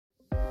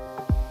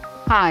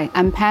Hi,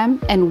 I'm Pam,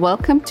 and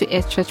welcome to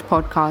Edge Church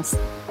Podcast.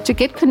 To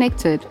get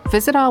connected,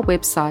 visit our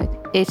website,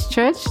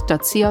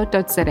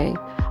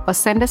 edgechurch.co.za, or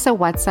send us a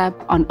WhatsApp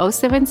on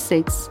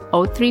 076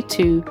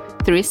 032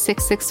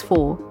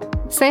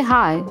 3664. Say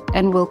hi,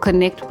 and we'll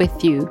connect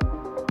with you.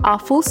 Our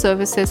full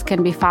services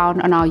can be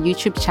found on our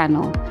YouTube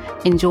channel.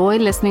 Enjoy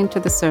listening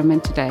to the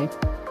sermon today.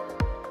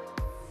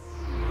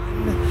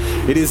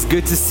 It is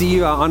good to see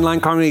you, our online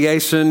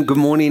congregation. Good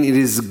morning. It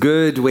is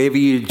good wherever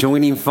you're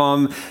joining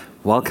from.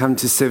 Welcome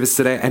to service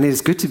today, and it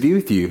is good to be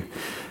with you.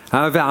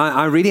 However,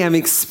 I really am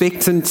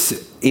expectant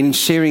in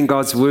sharing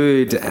God's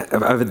word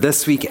over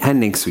this week and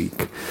next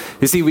week.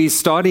 You see, we're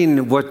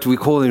starting what we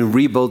call in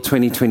Rebuild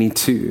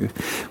 2022,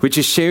 which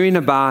is sharing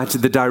about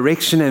the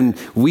direction, and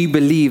we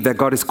believe that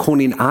God is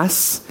calling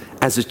us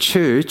as a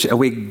church and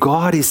where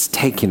God is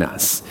taking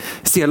us.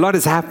 See, a lot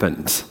has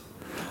happened.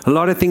 A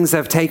lot of things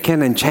have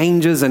taken and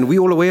changes, and we're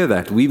all aware of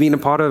that. We've been a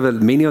part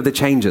of many of the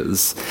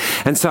changes.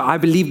 And so I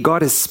believe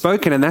God has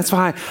spoken, and that's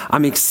why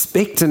I'm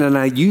expectant, and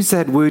I use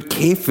that word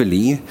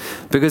carefully,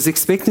 because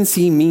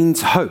expectancy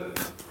means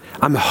hope.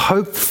 I'm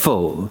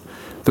hopeful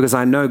because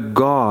I know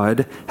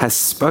God has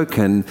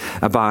spoken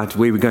about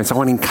where we're going. So I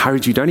want to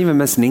encourage you, don't even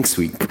miss next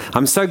week.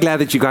 I'm so glad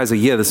that you guys are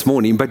here this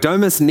morning, but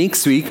don't miss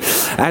next week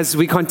as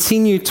we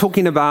continue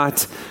talking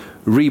about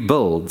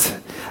rebuild.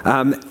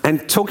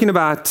 And talking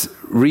about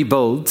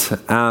rebuild,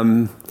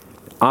 at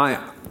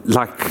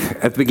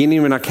the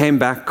beginning when I came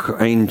back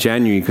in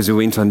January, because we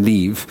went on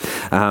leave,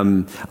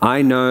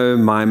 I know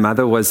my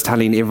mother was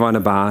telling everyone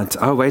about,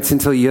 wait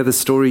until you hear the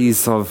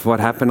stories of what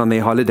happened on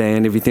their holiday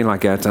and everything like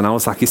that. And I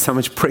was like, there's so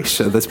much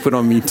pressure that's put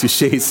on me to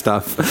share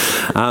stuff.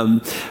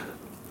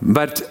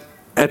 But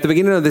at the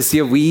beginning of this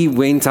year, we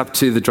went up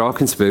to the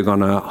Drakensberg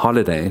on a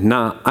holiday.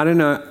 Now, I don't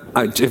know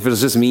if it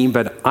was just me,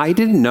 but I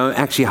didn't know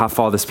actually how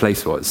far this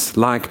place was.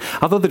 Like,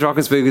 I thought the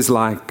Drakensberg is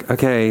like,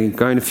 okay,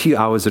 going a few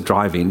hours of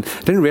driving. I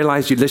didn't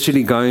realize you're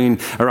literally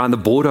going around the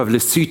border of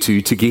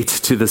Lesotho to get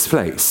to this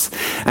place.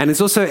 And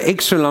it's also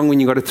extra long when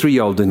you've got a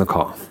 3-year-old in the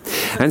car.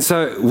 And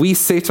so we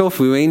set off,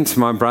 we went,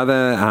 my brother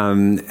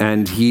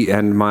and he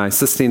and my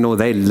sister-in-law,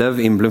 they live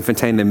in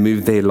Bloemfontein. They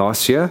moved there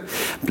last year,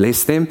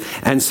 bless them.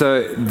 And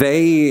so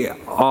they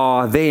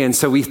are there. And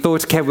so we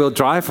thought, okay, we'll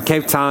drive from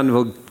Cape Town,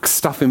 we'll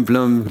stop in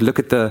Bloem, look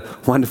at the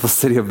wonderful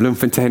city of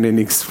Bloemfontein and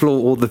explore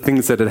all the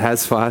things that it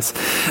has for us.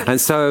 And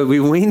so we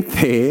went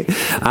there,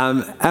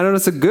 and it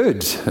was a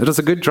good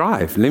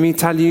drive. Let me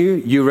tell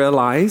you, you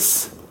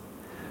realize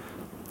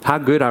how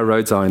good our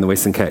roads are in the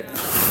Western Cape.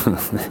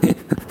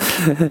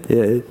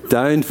 Yeah,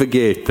 don't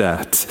forget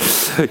that.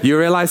 You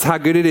realize how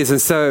good it is.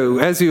 And so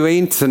as we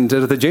went, and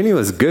the journey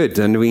was good,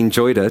 and we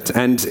enjoyed it.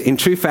 And in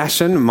true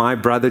fashion, my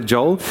brother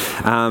Joel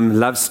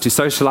loves to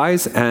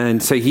socialize,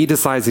 and so he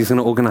decides he's going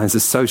to organize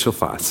a social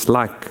for us,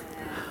 like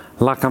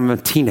I'm a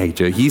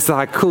teenager. He's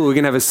like, cool, we're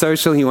going to have a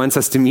social. He wants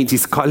us to meet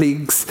his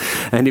colleagues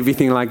and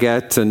everything like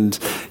that. And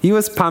he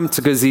was pumped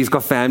because he's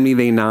got family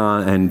there now,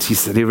 and he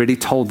said he already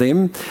told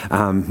them,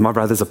 my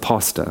brother's a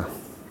pastor.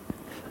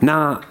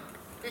 Now,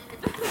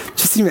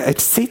 just it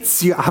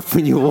sets you up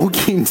when you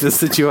walk into a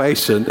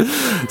situation.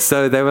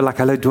 So they were like,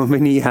 hello,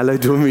 Domini. And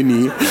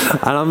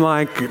I'm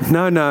like,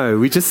 no,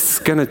 we're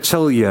just going to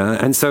chill here.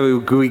 And so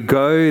we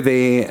go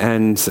there,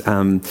 and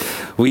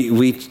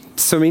we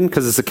swim in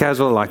because it's a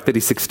casual, like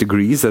 36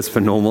 degrees, as per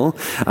normal.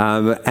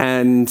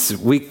 And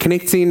we're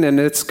connecting,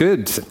 and it's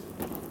good.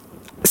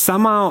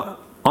 Somehow,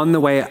 on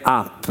the way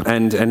up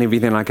and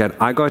everything like that,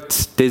 I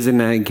got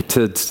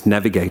designated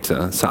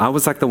navigator. So I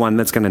was like the one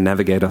that's going to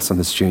navigate us on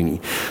this journey.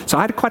 So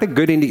I had quite a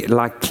good,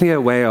 clear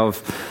way of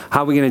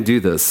how we're going to do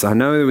this. I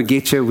know we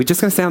get you, we're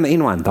just going to stay on the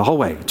N1 the whole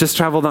way. Just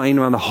travel the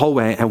N1 the whole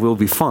way and we'll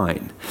be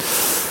fine.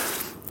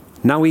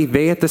 Now we're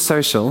there at the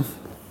social,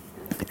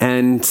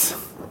 and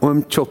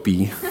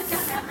Choppy,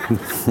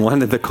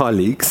 one of the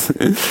colleagues,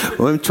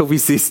 Choppy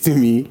says to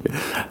me,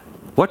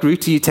 what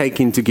route are you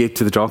taking to get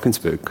to the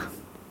Drakensberg?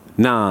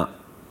 Now,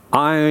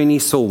 I only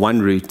saw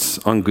one route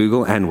on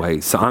Google and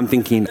Waze, so I'm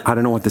thinking, I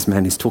don't know what this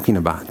man is talking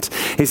about.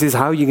 He says,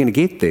 how are you going to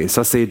get there?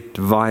 So I said,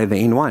 via the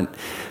N1.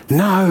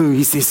 No,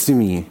 he says to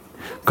me,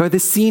 go the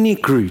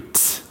scenic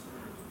route.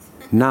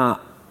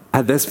 Now,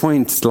 at this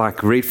point,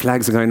 like red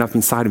flags are going up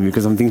inside of me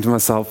because I'm thinking to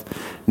myself,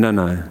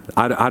 no,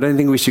 I don't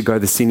think we should go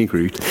the scenic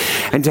route.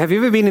 And have you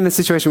ever been in a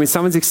situation where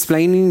someone's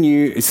explaining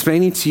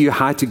to you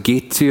how to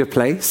get to a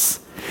place?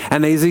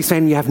 And they're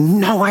saying you have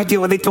no idea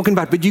what they're talking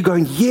about, but you're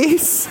going,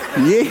 yes.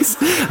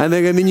 And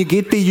then you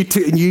get there, you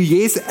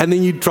yes, and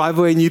then you drive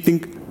away and you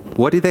think,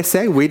 what did they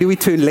say? Where do we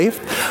turn left?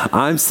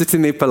 I'm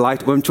sitting there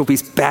polite.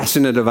 Choppy's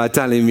passionate about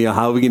telling me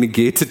how we're going to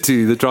get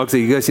to the drugs.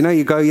 He goes,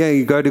 you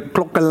go to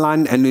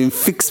Klokkeland and then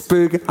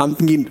Ficksburg. I'm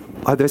thinking,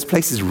 are those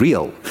places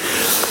real?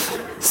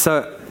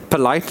 So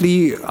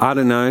politely, I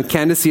don't know,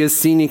 Candace here's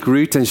scenic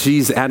route, and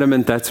she's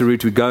adamant that's the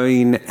route we're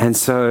going. And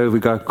so we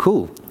go,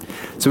 cool.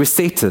 So we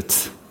set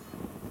it.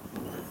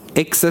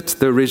 Exit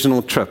the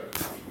original trip.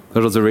 It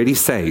was already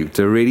saved.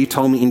 It already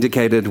told me,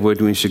 indicated where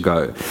we should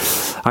go.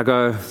 I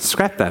go,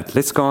 scrap that.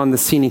 Let's go on the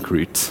scenic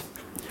route.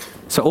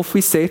 So off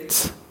we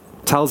set.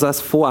 tells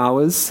us 4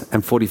 hours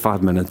and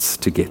 45 minutes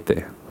to get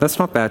there. That's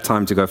not bad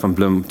time to go from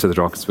Bloem to the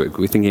Drakensberg.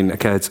 We're thinking,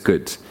 okay, it's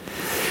good.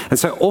 And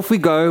so off we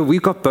go.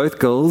 We've got both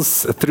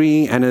girls, a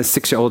 3 and a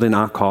 6-year-old in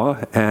our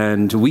car,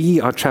 and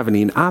we are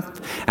traveling up,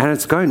 and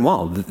it's going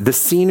well. The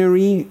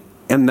scenery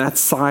on that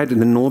side in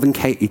the Northern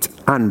Cape, it's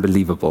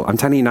unbelievable. I'm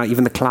telling you now,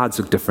 even the clouds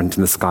look different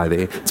in the sky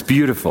there. It's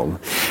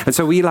beautiful. And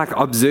so we like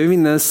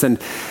observing this, and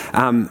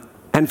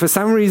for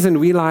some reason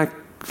we like,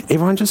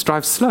 everyone just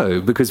drives slow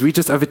because we're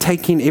just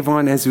overtaking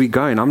everyone as we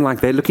go. And I'm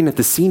like, they're looking at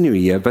the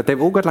scenery here, but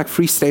they've all got like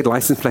free state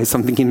license plates.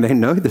 I'm thinking they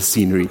know the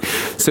scenery.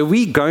 So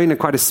we go in at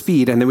quite a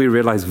speed, and then we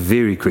realize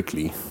very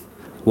quickly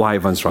why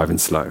everyone's driving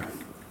slow.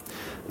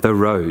 The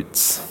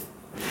roads.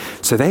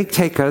 So they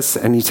take us,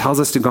 and he tells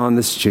us to go on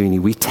this journey.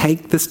 We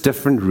take this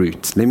different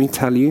route. Let me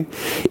tell you,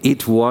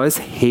 it was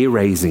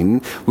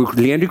hair-raising.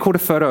 Leandro caught a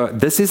photo.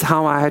 This is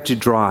how I had to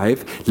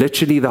drive,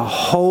 literally the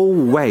whole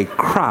way,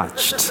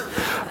 crouched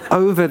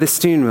over the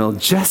steering wheel,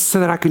 just so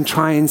that I can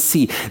try and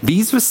see.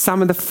 These were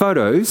some of the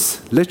photos,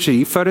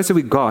 literally, photos that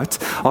we got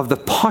of the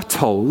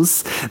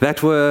potholes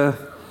that were,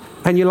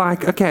 and you're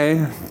like,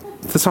 okay,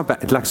 that's not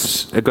bad.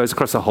 It goes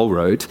across the whole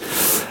road.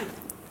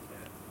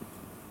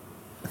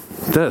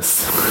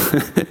 This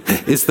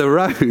is the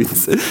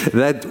roads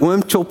that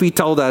Oom Choppy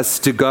told us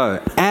to go.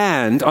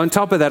 And on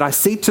top of that, I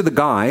said to the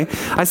guy,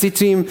 I said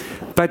to him,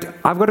 but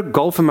I've got a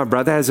Golf and my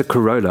brother has a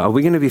Corolla. Are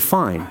we going to be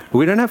fine?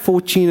 We don't have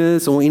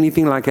Fortuners or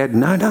anything like that.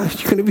 No,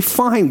 you're going to be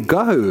fine.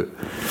 Go.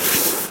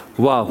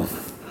 Well,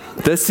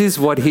 this is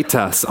what hit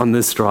us on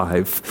this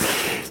drive.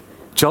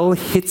 Joel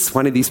hits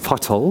one of these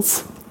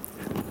potholes.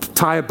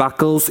 Tire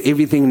buckles,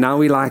 everything. Now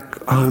we're like,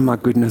 oh my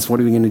goodness, what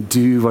are we going to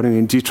do? What are we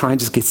going to do? Try and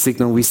just get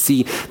signal. We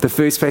see the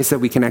first place that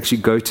we can actually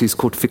go to is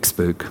called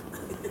Ficksburg.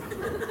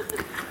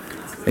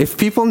 If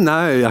people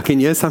know, I can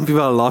hear some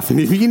people are laughing.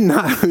 If you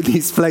know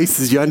these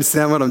places, you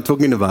understand what I'm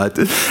talking about.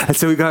 And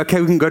so we go, okay,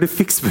 we can go to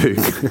Ficksburg.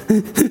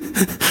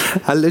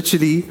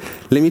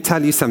 Let me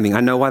tell you something.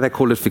 I know why they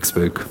call it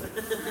Ficksburg.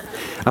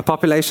 A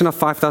population of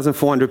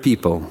 5,400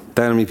 people.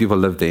 That many people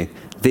live there.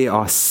 There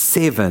are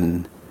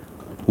 7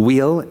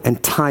 wheel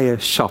and tire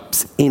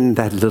shops in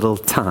that little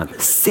town.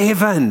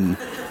 7!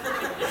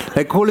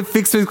 They call it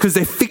Ficksburg because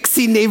they're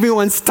fixing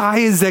everyone's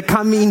tires that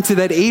come into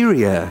that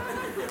area.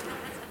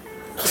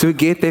 So we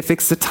get there,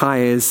 fix the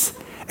tires.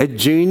 A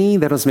journey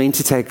that was meant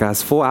to take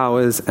us 4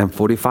 hours and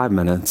 45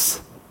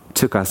 minutes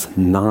took us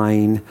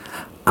 9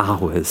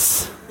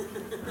 hours.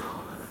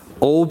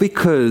 All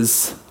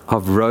because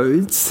of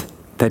roads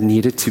that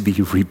needed to be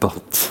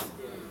rebuilt.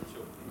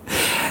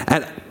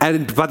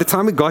 And by the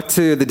time we got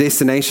to the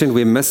destination,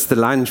 we missed the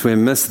lunch, we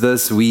missed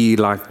this. We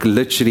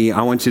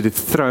I wanted to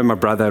throw my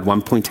brother at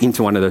one point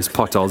into one of those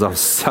potholes. I was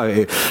so,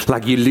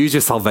 you lose your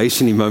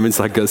salvation in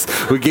moments like this.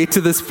 We get to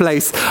this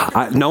place,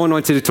 no one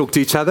wanted to talk to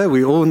each other.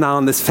 We're all now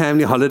on this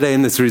family holiday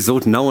in this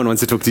resort. No one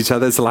wants to talk to each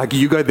other. It's like,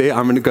 you go there,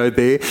 I'm going to go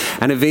there.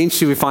 And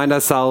eventually we find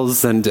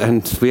ourselves, and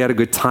we had a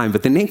good time.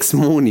 But the next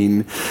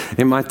morning,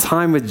 in my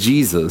time with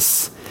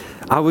Jesus,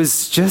 I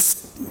was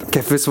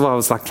first of all, I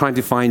was trying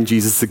to find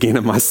Jesus again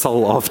in my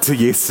soul after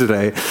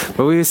yesterday.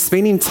 But we were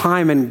spending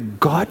time, and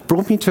God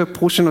brought me to a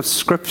portion of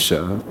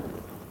Scripture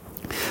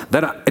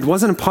that it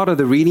wasn't a part of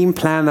the reading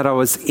plan that I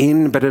was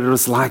in, but it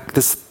was like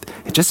this.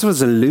 It just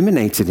was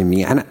illuminated in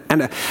me, and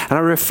I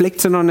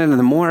reflected on it, and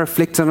the more I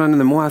reflected on it,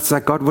 the more I was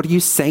like, God, what are you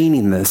saying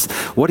in this?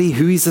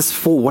 Who is this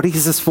for? What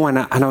is this for? And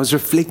I was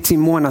reflecting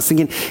more, and I was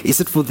thinking, is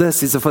it for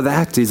this? Is it for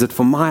that? Is it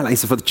for my life?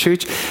 Is it for the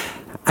church?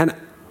 And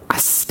I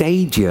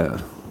stayed here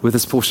with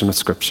this portion of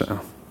Scripture.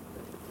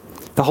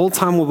 The whole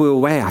time while we were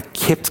away, I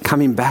kept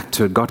coming back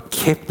to it. God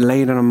kept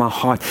laying it on my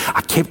heart.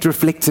 I kept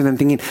reflecting and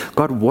thinking,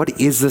 God, what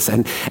is this?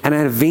 And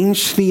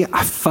eventually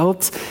I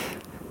felt,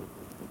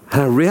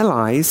 and I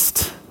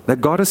realized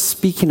that God is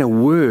speaking a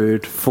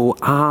word for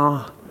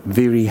our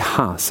very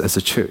house as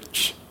a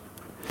church.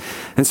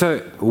 And so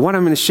what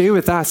I'm going to share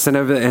with us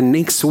and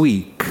next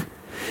week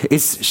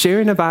is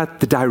sharing about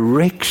the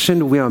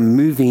direction we are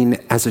moving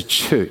as a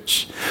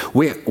church,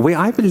 where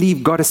I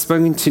believe God has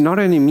spoken to not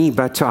only me,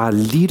 but to our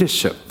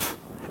leadership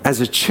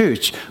as a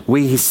church,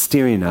 where He's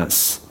steering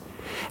us.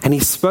 And He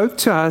spoke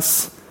to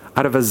us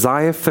out of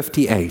Isaiah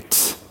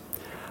 58.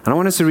 And I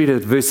want us to read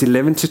it, verse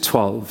 11 to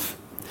 12.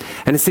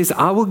 And it says,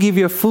 I will give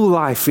you a full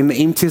life in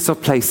the emptiest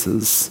of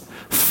places,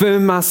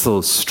 firm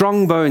muscles,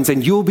 strong bones,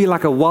 and you'll be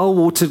like a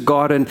well-watered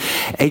garden,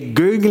 a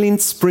gurgling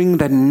spring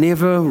that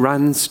never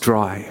runs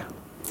dry.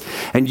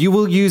 And you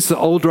will use the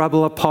old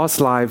rubble of past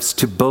lives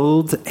to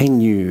build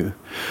anew.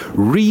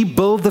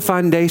 Rebuild the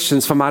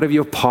foundations from out of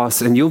your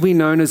past, and you'll be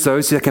known as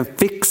those that can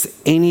fix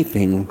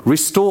anything,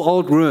 restore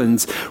old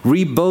ruins,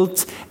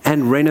 rebuild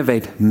and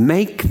renovate,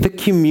 make the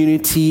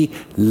community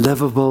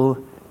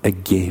livable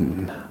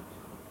again.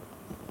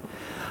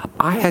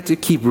 I had to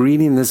keep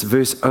reading this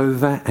verse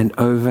over and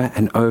over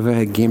and over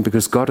again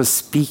because God is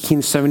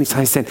speaking so many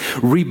times, saying,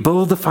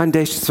 rebuild the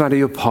foundations out of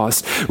your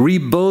past,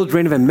 rebuild,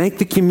 renovate, make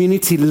the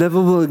community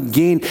livable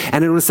again.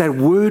 And it was that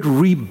word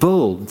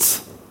rebuild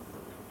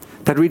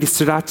that really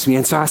stood out to me.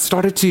 And so I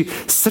started to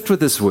sit with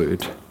this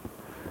word.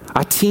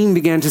 our team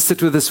began to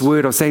sit with this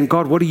word of saying,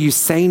 God, what are you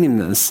saying in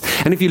this?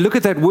 And if you look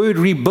at that word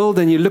rebuild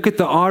and you look at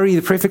the RE,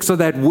 the prefix of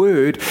that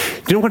word,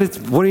 do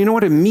you know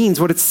what it means,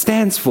 what it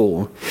stands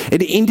for?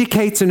 It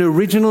indicates an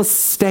original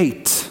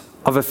state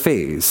of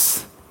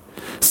affairs,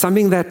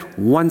 something that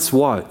once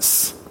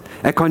was,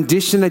 a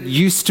condition that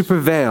used to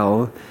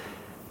prevail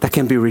that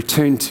can be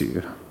returned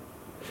to.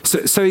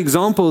 So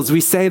examples,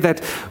 we say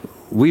that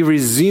we're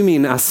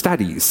resuming our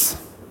studies.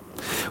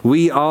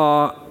 We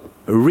are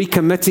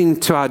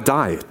recommitting to our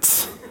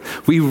diet.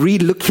 We're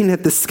re-looking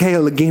at the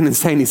scale again and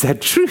saying, is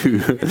that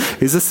true?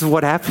 Is this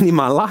what happened in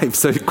my life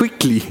so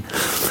quickly?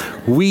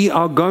 We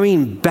are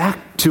going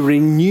back to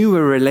renew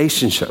a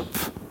relationship,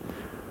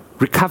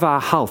 recover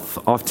our health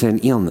after an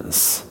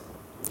illness.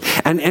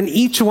 And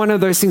each one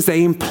of those things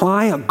they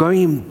imply are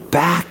going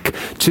back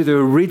to the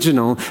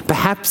original,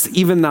 perhaps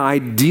even the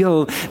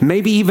ideal,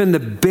 maybe even the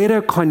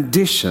better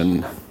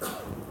condition.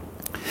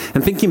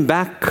 And thinking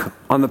back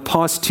on the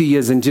past 2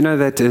 years, and do you know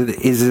that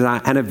it is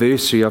our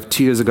anniversary of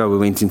 2 years ago we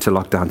went into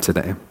lockdown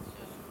today.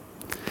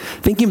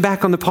 Thinking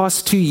back on the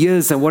past 2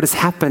 years and what has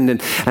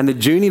happened and the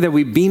journey that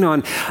we've been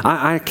on,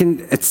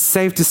 it's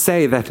safe to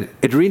say that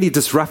it really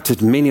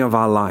disrupted many of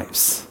our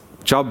lives.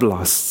 Job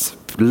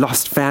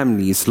lost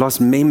families,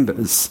 lost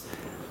members.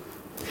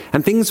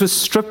 And things were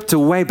stripped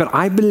away, but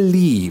I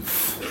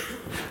believe,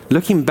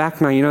 looking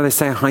back now, they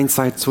say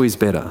hindsight's always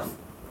better.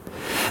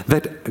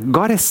 That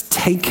God has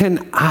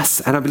taken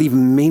us, and I believe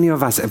many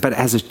of us, but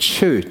as a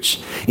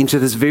church, into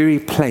this very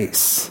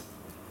place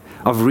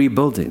of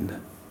rebuilding.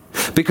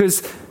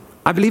 Because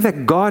I believe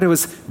that God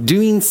was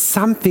doing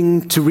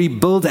something to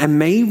rebuild, and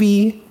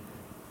maybe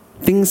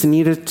things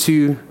needed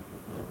to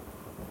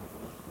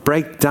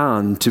break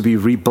down to be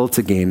rebuilt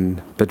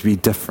again, but be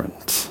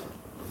different.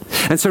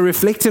 And so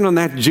reflecting on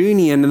that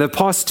journey and the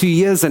past 2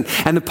 years, and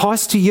the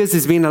past 2 years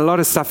has been a lot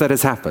of stuff that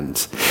has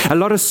happened. A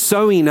lot of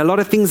sowing, a lot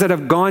of things that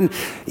have gone,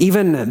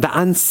 even the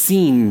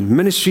unseen,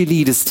 ministry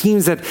leaders,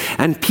 teams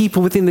and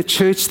people within the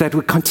church that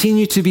would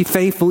continue to be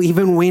faithful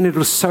even when it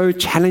was so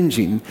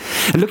challenging.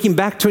 And looking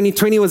back,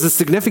 2020 was a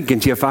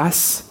significant year for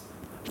us.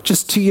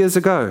 Just 2 years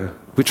ago,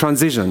 we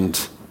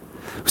transitioned.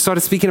 We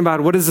started speaking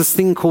about what is this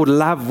thing called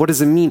love, what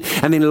does it mean?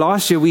 And then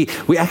last year we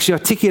actually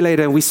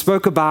articulated and we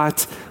spoke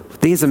about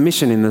there's a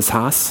mission in this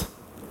house.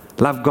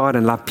 Love God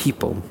and love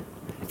people.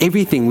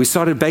 Everything we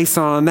started based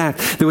on that.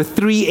 There were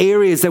 3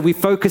 areas that we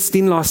focused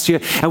in last year,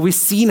 and we've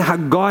seen how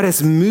God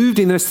has moved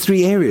in those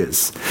 3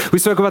 areas. We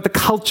spoke about the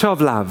culture of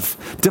love,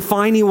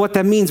 defining what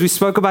that means. We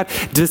spoke about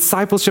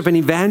discipleship and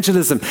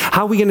evangelism.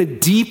 How are we going to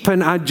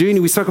deepen our journey?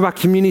 We spoke about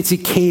community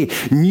care.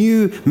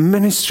 New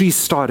ministries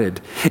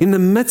started. In the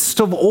midst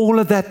of all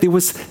of that, there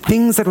was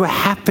things that were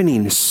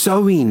happening,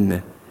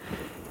 sowing,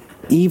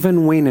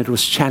 even when it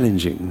was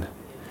challenging.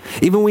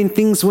 Even when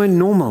things weren't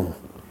normal.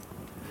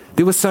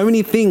 There were so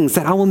many things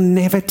that I will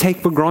never take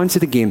for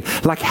granted again.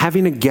 Like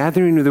having a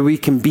gathering where we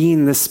can be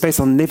in this space,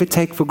 I'll never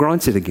take for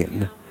granted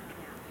again.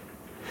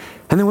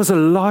 And there was a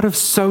lot of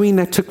sowing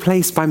that took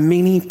place by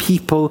many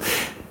people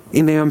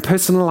in their own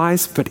personal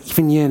lives, but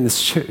even here in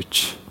this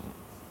church.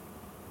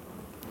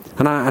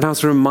 And I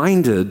was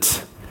reminded,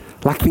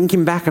 like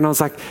thinking back, and I was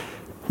like,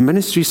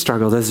 ministry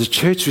struggled, as a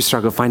church we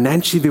struggled,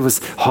 financially there was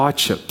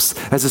hardships,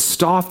 as a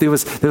staff there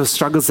was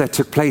struggles that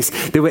took place.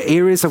 There were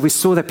areas that we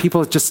saw that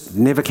people just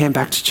never came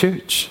back to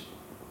church.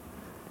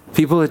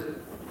 People had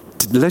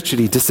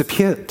literally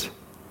disappeared.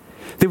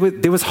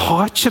 There was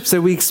hardships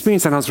that we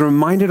experienced, and I was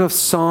reminded of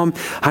Psalm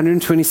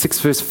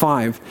 126 verse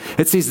 5.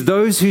 It says,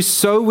 those who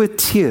sow with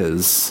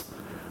tears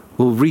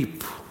will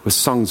reap with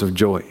songs of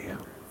joy.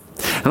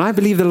 And I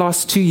believe the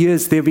last 2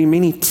 years there have been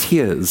many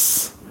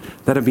tears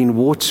that have been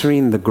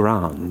watering the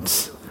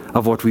ground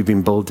of what we've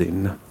been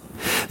building.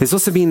 There's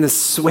also been the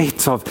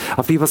sweat of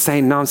people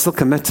saying, no, I'm still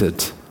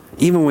committed.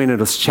 Even when it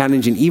was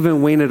challenging,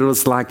 even when it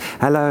was like,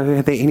 hello,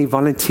 are there any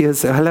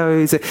volunteers?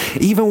 Hello,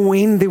 even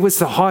when there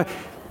was a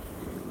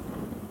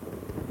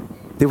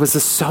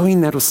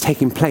sowing that was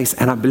taking place.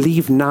 And I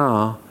believe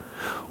now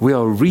we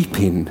are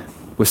reaping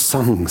with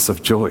songs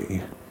of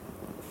joy.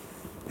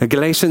 In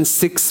Galatians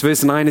 6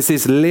 verse 9, it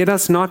says, let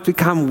us not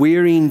become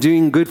weary in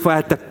doing good, for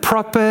at the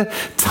proper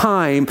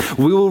time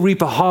we will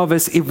reap a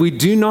harvest if we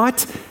do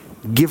not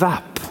give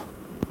up.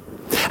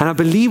 And I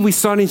believe we're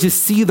starting to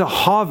see the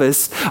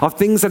harvest of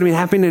things that have been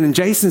happening. And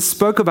Jason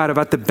spoke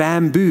about the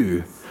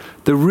bamboo,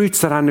 the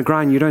roots that are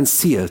underground, you don't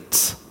see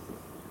it.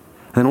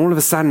 And all of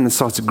a sudden it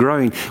starts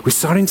growing. We're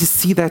starting to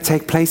see that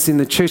take place in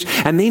the church.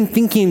 And then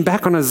thinking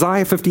back on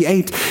Isaiah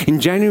 58 in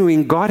January,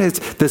 when God has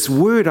this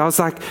word, I was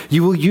like,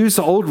 you will use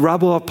the old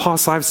rubble of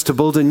past lives to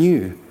build a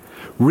new.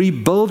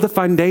 Rebuild the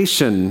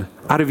foundation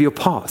out of your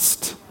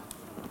past.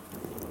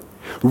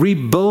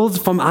 Rebuild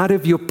from out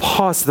of your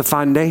past the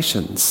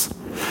foundations.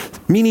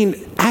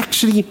 Meaning,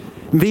 actually,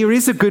 there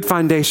is a good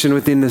foundation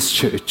within this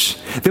church.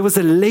 There was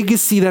a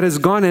legacy that has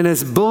gone and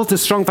has built a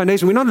strong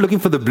foundation. We're not looking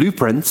for the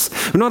blueprints.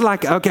 We're not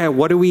like, okay,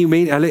 what do we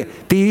mean? There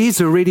is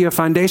already a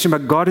foundation,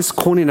 but God is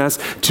calling us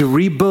to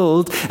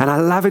rebuild. And I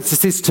love it. It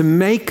says to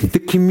make the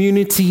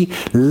community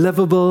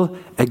livable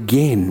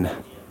again.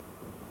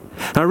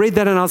 And I read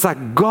that and I was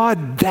like,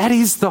 God, that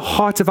is the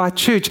heart of our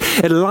church.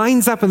 It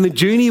lines up in the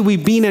journey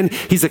we've been in.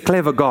 He's a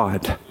clever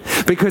God.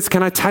 Because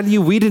can I tell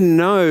you, we didn't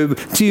know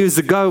 2 years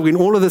ago when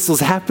all of this was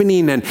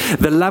happening and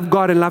the love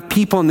God and love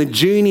people on the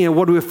journey and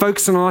what we were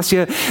focusing on last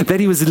year, that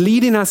He was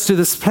leading us to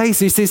this place.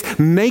 He says,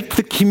 make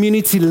the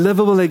community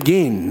livable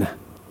again.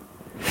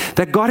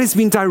 That God has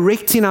been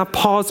directing our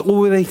paths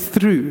all the way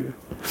through.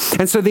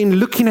 And so then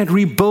looking at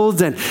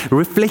Rebuild and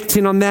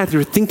reflecting on that,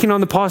 thinking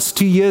on the past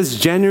 2 years,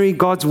 January,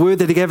 God's word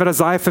that He gave at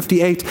Isaiah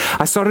 58,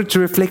 I started to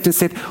reflect and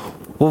said,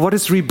 well, what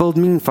does Rebuild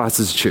mean for us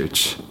as a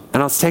church?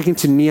 And I was taken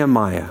to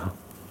Nehemiah.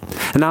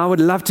 And I would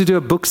love to do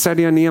a book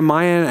study on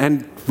Nehemiah,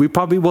 and we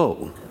probably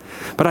will.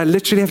 But I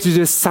literally have to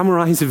do a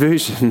summarized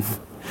version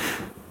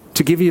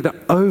to give you the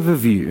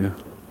overview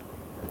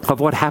of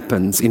what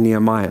happens in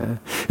Nehemiah.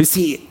 You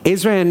see,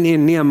 Ezra and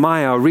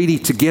Nehemiah are really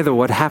together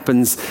what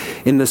happens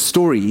in the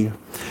story,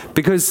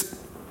 because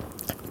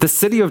the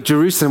city of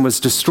Jerusalem was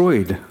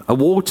destroyed. A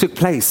war took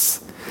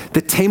place.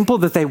 The temple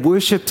that they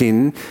worshipped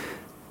in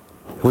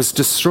was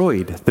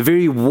destroyed. The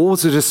very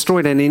walls were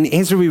destroyed. And in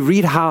Ezra we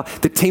read how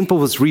the temple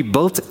was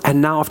rebuilt, and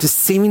now after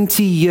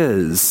 70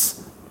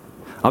 years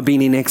of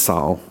being in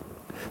exile,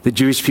 the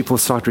Jewish people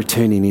start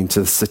returning into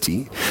the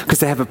city because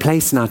they have a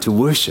place now to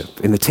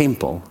worship in the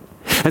temple.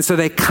 And so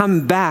they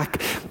come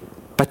back,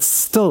 but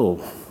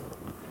still,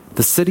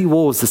 the city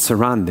walls that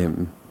surround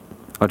them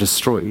are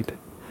destroyed.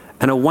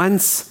 And a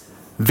once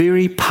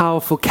very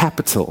powerful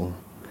capital,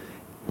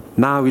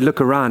 now we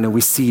look around and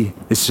we see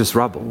it's just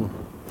rubble.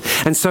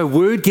 And so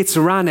word gets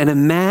around, and a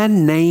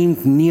man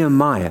named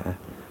Nehemiah,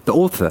 the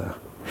author,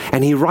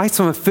 and he writes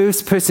from a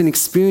first-person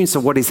experience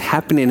of what is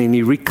happening, and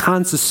he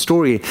recounts a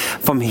story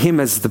from him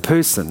as the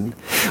person.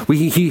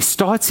 He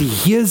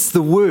hears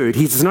the word.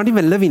 He's not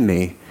even living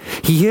there.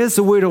 He hears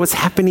the word of what's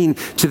happening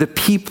to the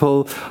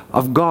people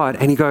of God,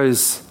 and he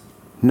goes,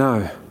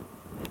 no.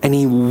 And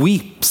he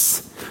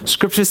weeps.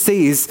 Scripture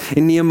says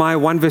in Nehemiah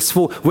 1 verse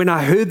 4, when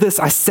I heard this,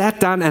 I sat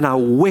down and I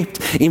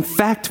wept. In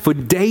fact, for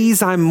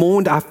days I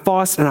mourned, I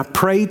fasted, and I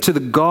prayed to the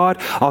God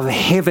of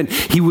heaven.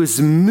 He was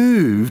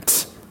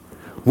moved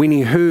when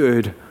he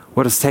heard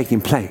what was taking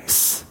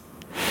place.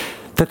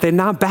 That they're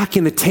now back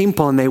in the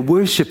temple and they're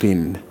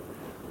worshiping,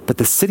 but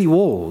the city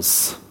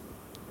walls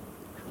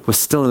were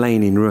still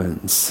laying in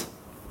ruins.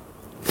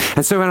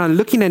 And so when I'm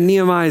looking at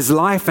Nehemiah's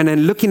life and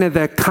then looking at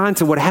the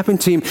account of what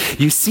happened to him,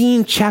 you see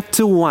in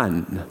chapter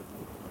 1,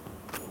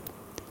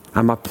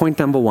 and my point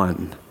number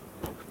 1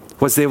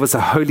 was there was a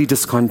holy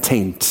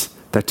discontent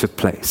that took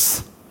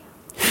place.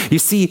 You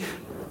see,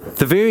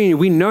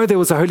 we know there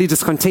was a holy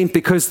discontent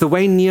because the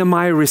way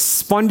Nehemiah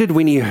responded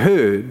when he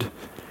heard,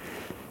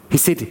 he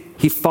said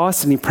he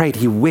fasted and he prayed,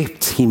 he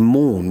wept, he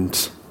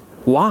mourned.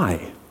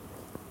 Why?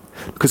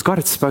 Because God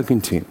had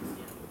spoken to him.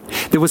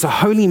 There was a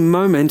holy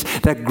moment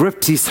that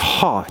gripped his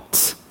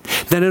heart,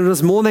 that it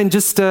was more than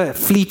just a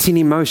fleeting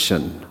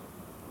emotion.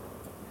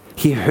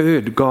 He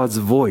heard God's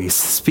voice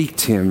speak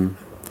to him.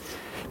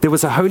 There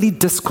was a holy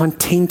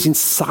discontent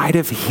inside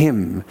of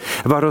him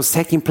about what was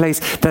taking place,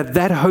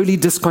 that holy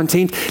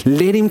discontent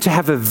led him to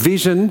have a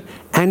vision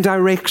and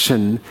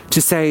direction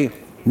to say,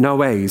 no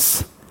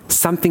ways,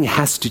 something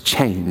has to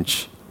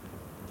change.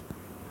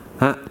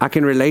 I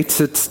can relate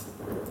it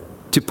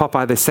to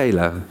Popeye the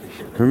Sailor.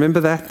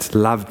 Remember that?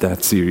 Loved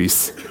that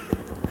series.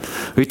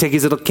 We take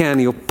his little can,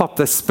 he'll pop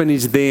the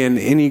spinach there, and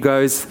in he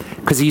goes,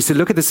 because he used to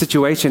look at the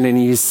situation and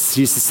he used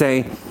to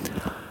say,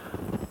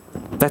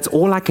 that's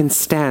all I can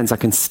stand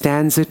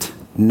it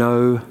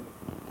no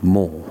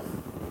more.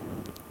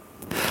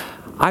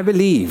 I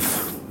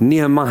believe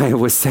Nehemiah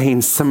was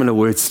saying similar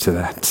words to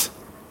that.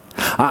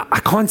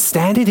 I can't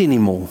stand it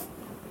anymore.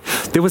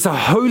 There was a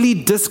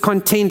holy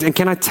discontent, and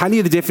can I tell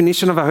you the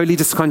definition of a holy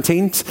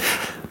discontent?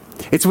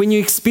 It's when you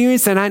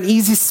experience an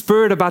uneasy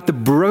spirit about the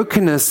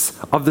brokenness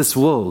of this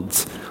world,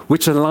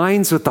 which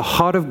aligns with the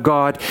heart of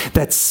God,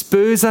 that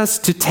spurs us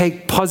to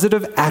take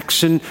positive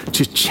action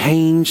to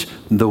change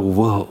the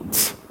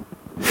world.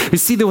 You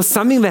see, there was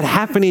something that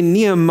happened in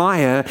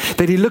Nehemiah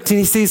that he looked and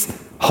he says,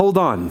 hold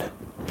on.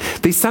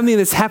 There's something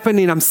that's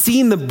happening. I'm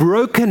seeing the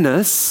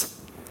brokenness.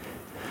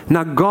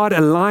 Now, God,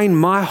 align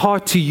my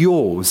heart to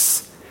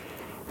yours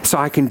so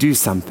I can do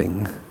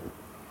something.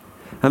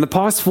 And the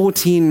past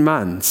 14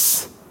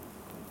 months,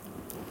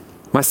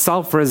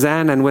 myself,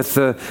 Roseanne, and with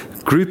a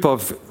group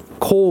of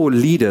core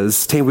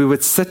leaders, we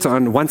would sit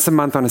on once a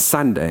month on a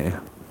Sunday.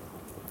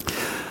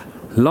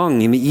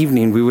 Long in the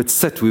evening, we would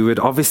sit. We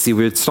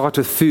would start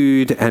with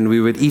food and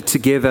we would eat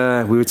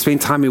together. We would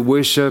spend time in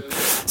worship,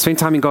 spend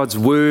time in God's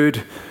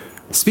word,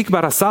 speak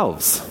about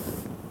ourselves,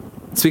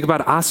 speak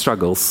about our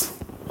struggles,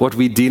 what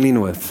we're dealing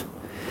with.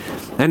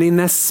 And in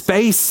this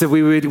space,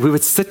 we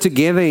would sit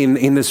together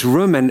in this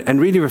room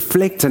and really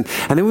reflect. And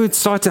then we would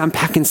start to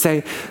unpack and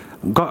say,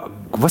 God,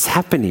 what's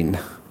happening?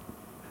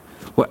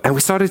 And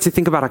we started to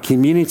think about our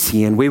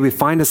community and where we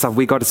find ourselves,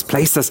 where God has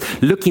placed us,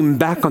 looking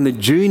back on the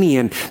journey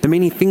and the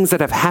many things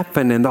that have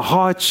happened and the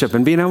hardship,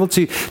 and being able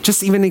to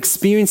just even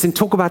experience and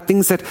talk about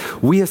things that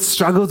we have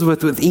struggled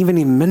with even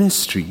in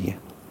ministry.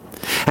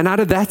 And out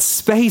of that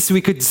space,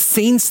 we could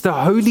sense the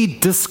holy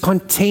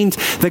discontent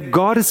that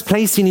God is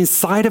placing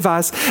inside of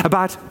us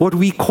about what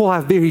we call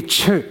our very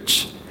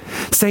church.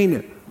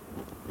 Saying,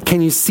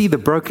 can you see the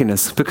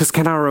brokenness? Because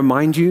can I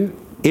remind you,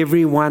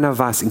 every one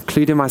of us,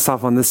 including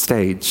myself on this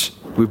stage,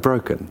 we're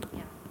broken.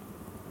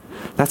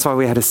 That's why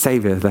we had a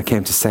Savior that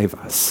came to save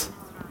us.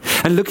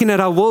 And looking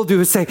at our world, we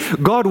would say,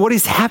 God, what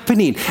is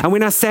happening? And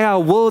when I say our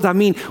world, I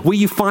mean where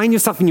you find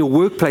yourself in your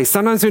workplace.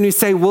 Sometimes when we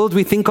say world,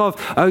 we think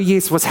of, oh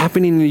yes, what's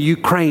happening in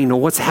Ukraine or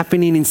what's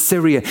happening in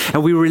Syria.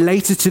 And we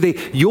relate it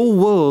to your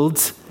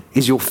world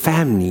is your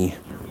family,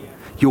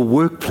 your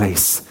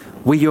workplace,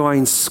 where you are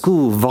in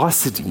school,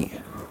 varsity.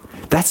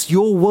 That's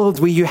your world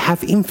where you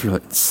have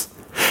influence.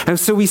 And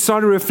so we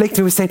started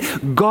reflecting, we're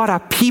saying, God, our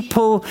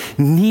people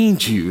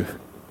need you.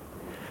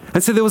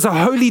 And so there was a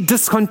holy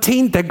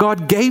discontent that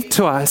God gave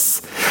to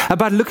us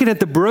about looking at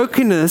the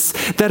brokenness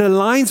that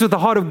aligns with the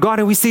heart of God.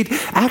 And we said,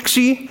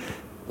 actually,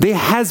 there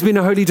has been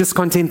a holy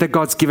discontent that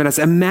God's given us,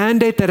 a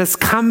mandate that has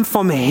come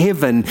from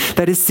heaven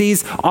that it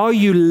says, are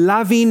you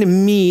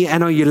loving me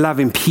and are you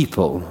loving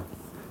people?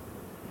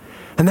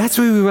 And that's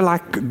where we were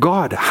like,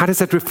 God, how does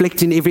that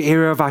reflect in every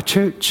area of our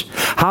church?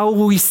 How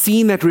are we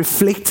seeing that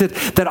reflected?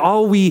 That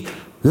are we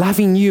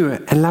loving you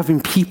and loving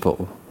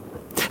people?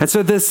 And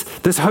so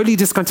this holy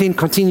discontent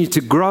continued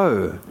to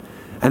grow.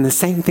 And the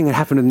same thing had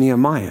happened with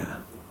Nehemiah.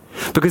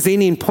 Because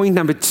then in point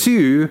number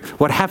 2,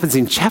 what happens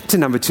in chapter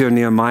number 2 of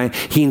Nehemiah,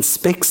 he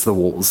inspects the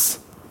walls.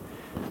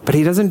 But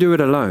he doesn't do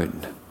it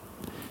alone.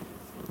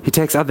 He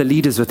takes other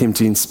leaders with him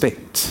to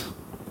inspect.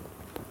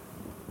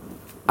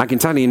 I can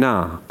tell you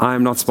now, I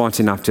am not smart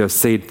enough to have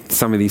said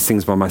some of these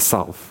things by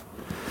myself.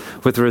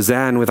 With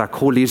Roseanne, with our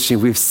core leadership,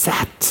 we've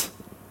sat.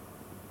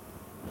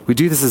 We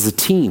do this as a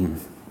team.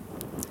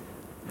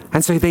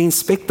 And so they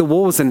inspect the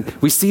walls, and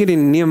we see it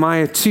in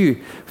Nehemiah 2,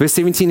 verse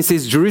 17. It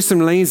says,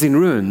 Jerusalem lays in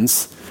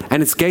ruins,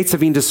 and its gates have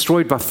been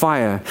destroyed by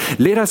fire.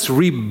 Let us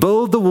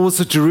rebuild the walls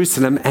of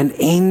Jerusalem and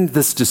end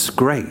this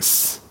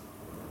disgrace.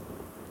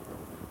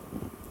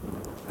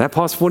 That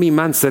past 40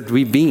 months that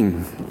we've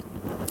been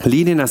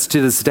leading us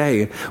to this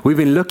day, we've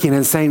been looking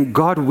and saying,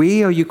 God,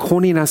 where are you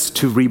calling us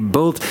to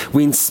rebuild?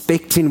 We're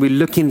inspecting, we're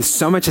looking,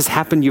 so much has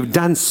happened, you've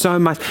done so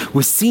much,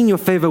 we're seeing your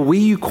favor, where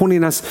are you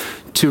calling us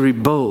to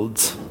rebuild?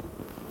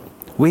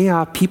 Where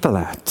are people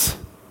at?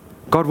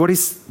 God, what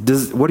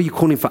are you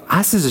calling for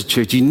us as a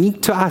church,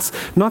 unique to us?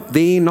 Not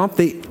they,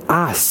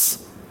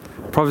 us.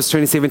 Proverbs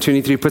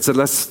 27:23 puts it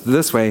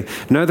this way,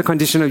 know the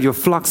condition of your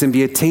flocks and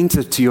be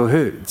attentive to your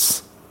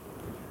herds.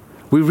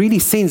 We really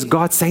sense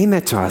God saying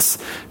that to us.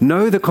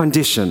 Know the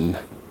condition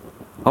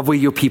of where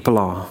your people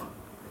are.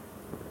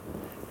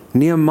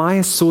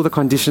 Nehemiah saw the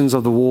conditions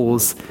of the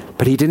walls,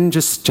 but he didn't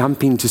just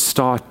jump in to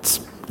start,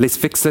 let's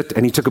fix it,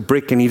 and he took a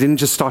brick and he didn't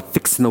just start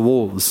fixing the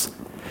walls.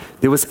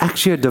 There was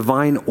actually a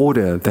divine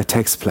order that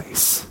takes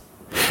place.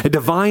 A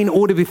divine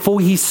order before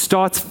he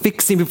starts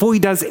fixing, before he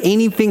does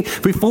anything,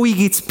 before he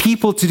gets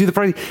people to do the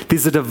project.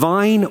 There's a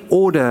divine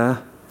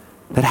order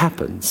that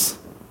happens.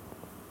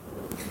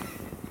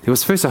 There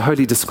was first a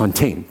holy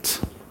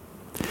discontent.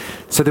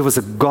 So there was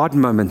a God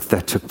moment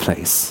that took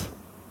place.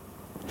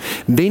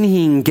 Then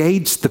he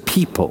engaged the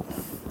people,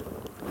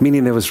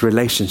 meaning there was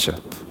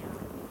relationship.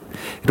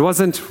 It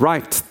wasn't,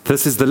 right,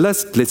 this is the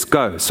list, let's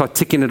go, start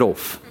ticking it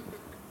off.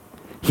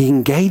 He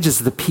engages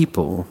the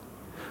people,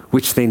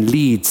 which then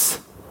leads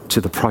to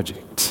the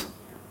project.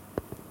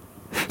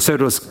 So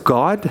it was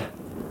God,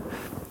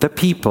 the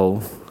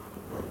people,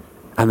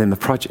 and then the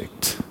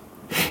project.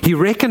 He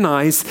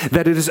recognized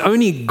that it is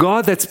only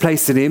God that's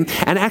placed in him,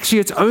 and actually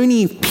it's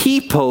only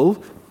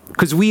people,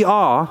 because we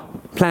are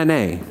plan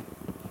A,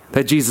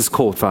 that Jesus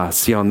called for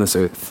us here on this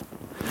earth,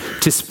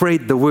 to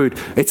spread the word.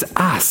 It's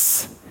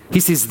us. He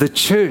says the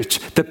church,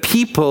 the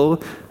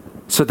people,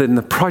 so then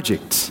the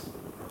project,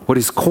 what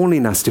he's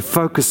calling us to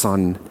focus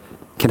on,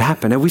 can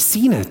happen. And we've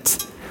seen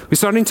it. We're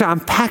starting to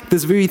unpack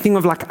this very thing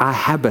of like our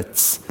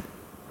habits.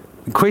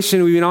 The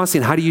question we've been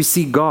asking, how do you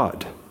see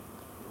God?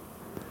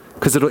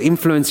 Because it'll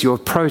influence your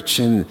approach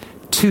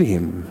to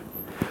him.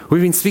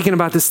 We've been speaking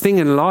about this thing,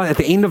 and at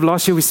the end of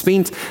last year, we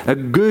spent a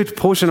good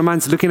portion of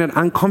months looking at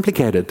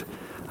uncomplicated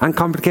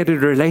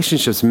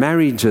relationships,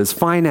 marriages,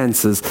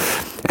 finances,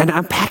 and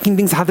unpacking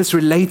things, how this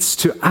relates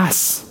to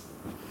us.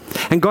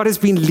 And God has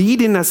been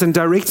leading us and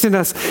directing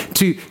us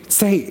to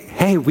say,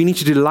 hey, we need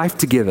to do life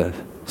together,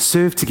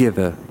 serve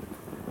together,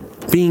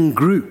 be in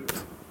group.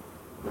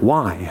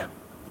 Why?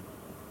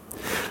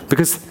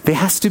 Because there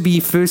has to be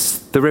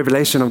first the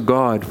revelation of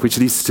God, which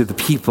leads to the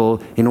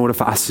people in order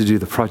for us to do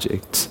the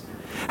project.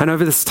 And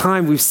over this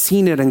time, we've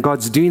seen it and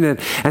God's doing it.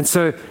 And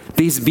so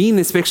there's been the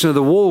inspection of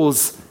the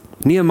walls.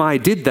 Nehemiah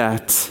did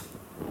that,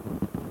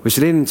 which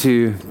led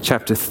into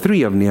chapter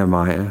 3 of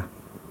Nehemiah.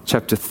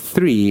 Chapter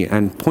 3,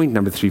 and point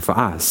number 3 for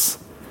us,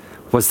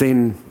 was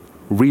then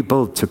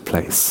rebuild took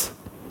place.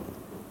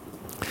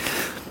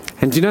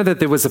 And do you know that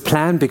there was a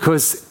plan?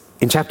 Because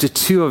in chapter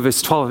 2 of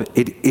verse 12,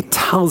 it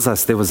tells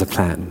us there was a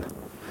plan.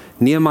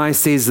 Nehemiah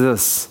says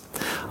this,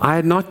 I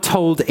had not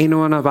told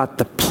anyone about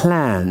the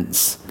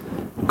plans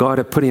God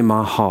had put in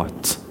my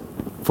heart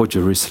for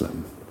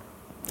Jerusalem.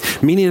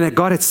 Meaning that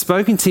God had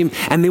spoken to him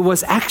and there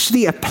was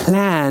actually a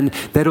plan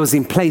that was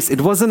in place.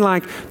 It wasn't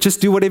like, just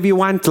do whatever you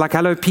want, like,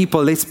 hello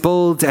people, let's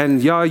build,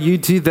 and yeah, you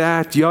do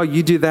that, yeah,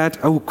 you do that.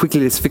 Oh,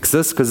 quickly, let's fix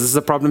this because this is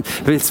a problem.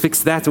 Let's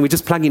fix that, and we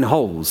just plug in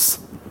holes.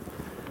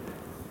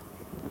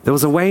 There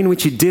was a way in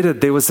which he did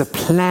it. There was a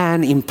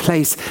plan in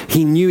place.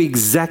 He knew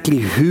exactly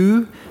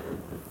who,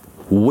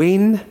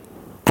 when,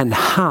 and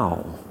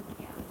how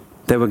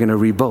they were going to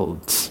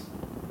rebuild.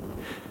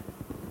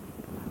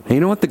 And you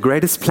know what the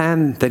greatest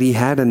plan that he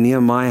had and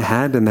Nehemiah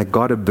had and that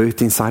God had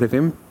birthed inside of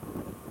him?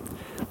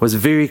 Was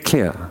very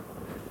clear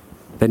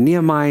that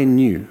Nehemiah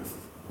knew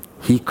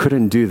he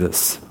couldn't do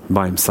this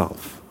by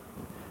himself.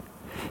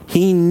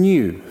 He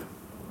knew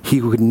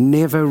he would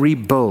never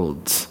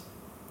rebuild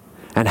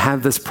and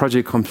have this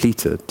project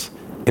completed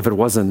if it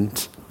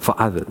wasn't for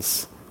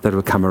others that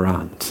would come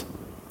around.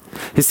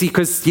 You see,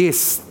 because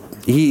yes,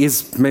 he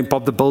is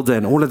Bob the Builder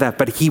and all of that,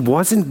 but he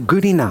wasn't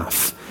good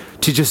enough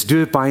to just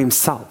do it by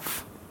himself.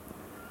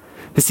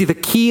 You see, the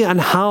key on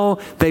how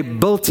they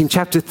built in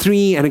chapter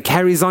 3, and it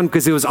carries on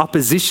because there was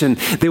opposition.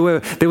 There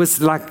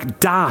was like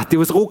doubt. There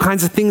was all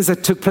kinds of things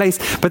that took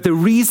place. But the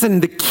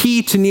reason, the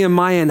key to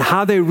Nehemiah and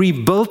how they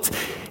rebuilt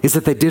is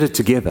that they did it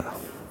together.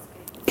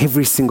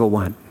 Every single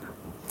one.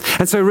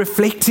 And so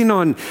reflecting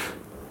on,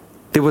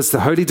 there was the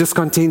holy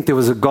discontent, there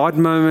was a God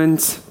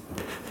moment,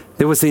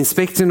 there was the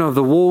inspecting of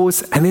the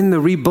walls, and then the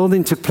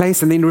rebuilding took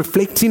place, and then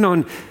reflecting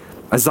on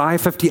Isaiah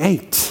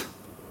 58.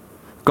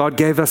 God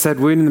gave us that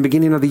word in the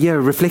beginning of the year.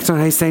 Reflect on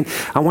how he's saying,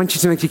 I want you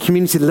to make your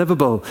community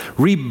livable.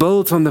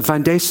 Rebuild on the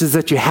foundations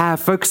that you have.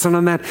 Focus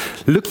on that.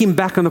 Looking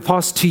back on the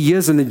past 2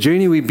 years and the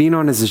journey we've been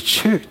on as a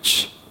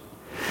church.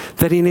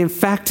 That in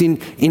fact,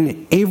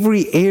 in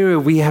every area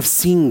we have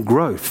seen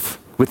growth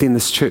within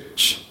this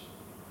church.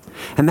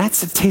 And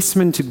that's a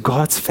testament to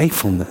God's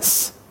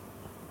faithfulness.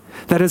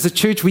 That as a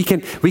church we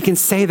can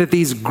say that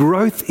there's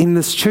growth in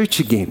this church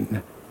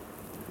again.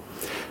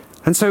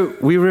 And so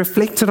we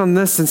reflected on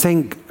this and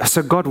saying,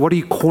 so God, what are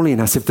you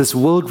calling us? If this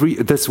word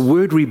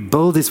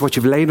rebuild is what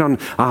you've laid on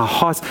our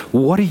hearts,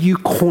 what are you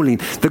calling?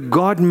 The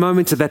God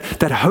moment of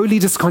that holy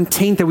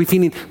discontent that we're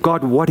feeling,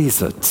 God, what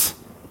is it?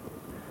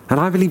 And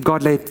I believe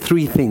God laid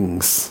 3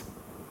 things.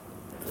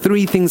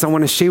 3 things I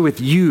want to share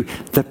with you,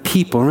 the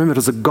people. Remember, it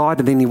was a God,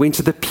 and then he went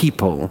to the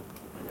people,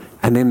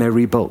 and then they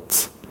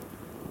rebuilt.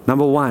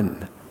 Number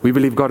 1, we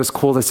believe God has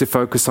called us to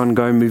focus on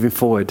moving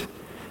forward,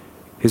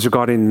 is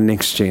regarding the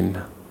next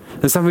gen.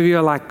 And some of you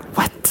are like,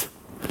 what?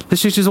 The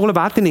church is all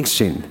about the next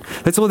gen.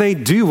 That's all they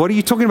do. What are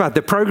you talking about?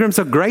 The programs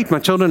are great. My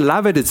children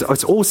love it. It's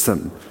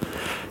awesome.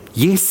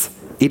 Yes,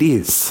 it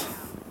is.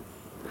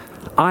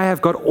 I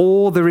have got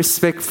all the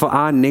respect for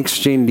our next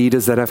gen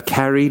leaders that have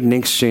carried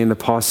next gen the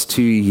past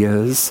 2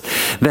 years.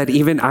 That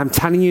even, I'm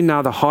telling you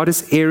now, the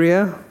hardest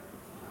area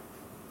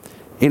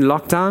in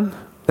lockdown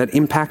that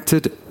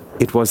impacted,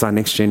 it was our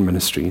next gen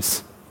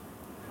ministries.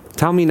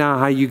 Tell me now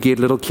how you get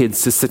little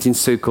kids to sit in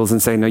circles and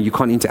say, no, you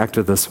can't interact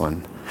with this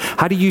one.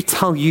 How do you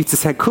tell you to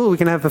say, cool, we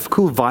can have a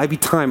cool vibey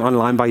time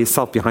online by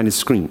yourself behind a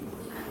screen?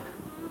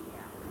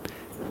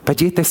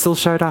 But yet they still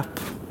showed up.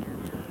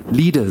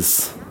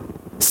 Leaders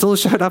still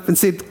showed up and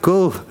said,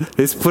 cool,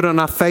 let's put on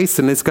our face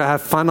and let's go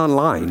have fun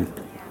online.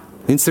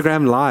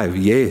 Instagram Live,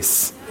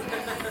 yes.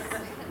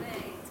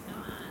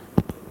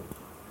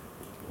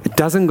 It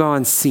doesn't go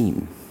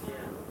unseen.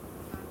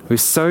 We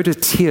sowed a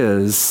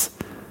tears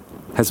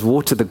has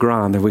watered the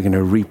ground that we're going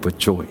to reap with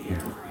joy.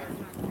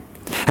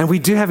 And we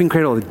do have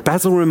incredible.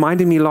 Basil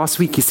reminded me last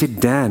week, he said,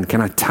 Dan, can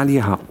I tell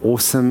you how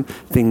awesome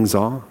things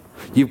are?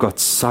 You've got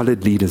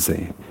solid leaders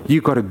there.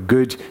 You've got a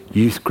good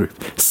youth group.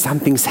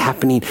 Something's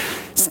happening.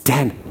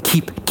 Dan,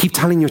 keep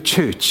telling your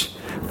church,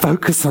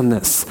 focus on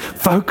this.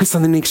 Focus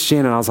on the next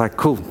gen. And I was like,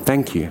 cool,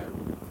 thank you.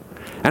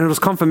 And it was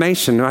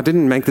confirmation. I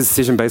didn't make this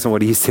decision based on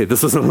what he said.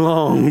 This was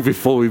long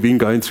before we've been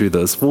going through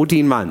this.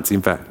 14 months,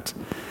 in fact.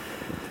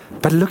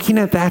 But looking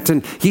at that,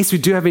 and yes, we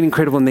do have an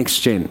incredible next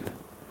gen.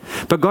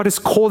 But God has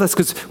called us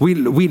because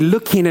we're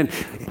looking and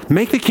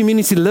make the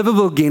community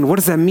livable again. What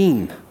does that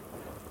mean?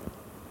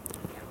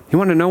 You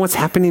want to know what's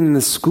happening in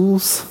the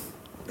schools?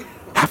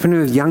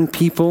 Happening with young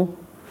people?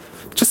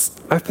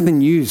 Just open the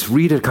news,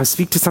 read it. Come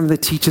speak to some of the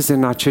teachers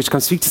in our church. Come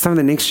speak to some of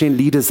the next gen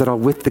leaders that are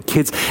with the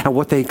kids and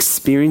what they're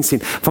experiencing,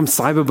 from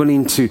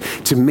cyberbullying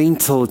to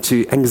mental,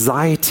 to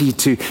anxiety,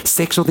 to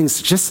sexual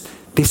things. Just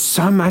there's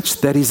so much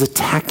that is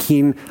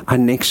attacking our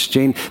next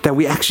gen that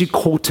we're actually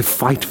called to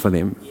fight for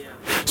them.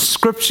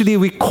 Scripturally,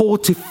 we're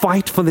called to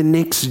fight for the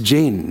next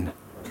gen.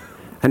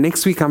 And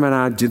next week,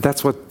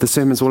 that's what the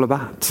sermon's all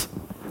about.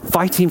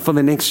 Fighting for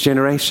the next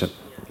generation.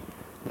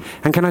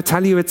 And can I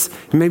tell you, it's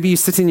maybe you're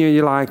sitting here and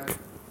you're like,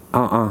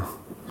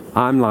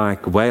 I'm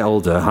like way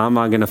older. How am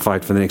I going to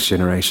fight for the next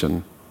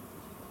generation?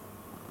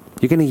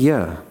 You're going to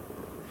hear.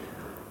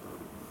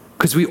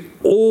 Because we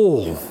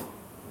all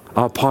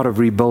are part of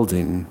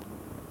rebuilding.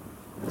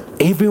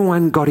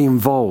 Everyone got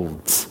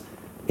involved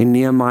in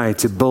Nehemiah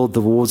to build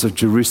the walls of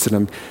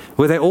Jerusalem.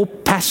 Were they all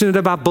passionate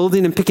about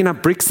building and picking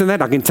up bricks and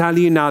that? I can tell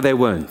you now they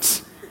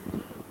weren't.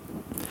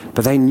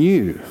 But they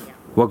knew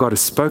what God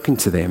has spoken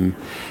to them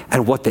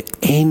and what the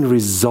end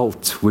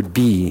result would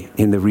be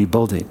in the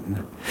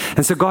rebuilding.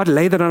 And so God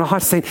laid that on our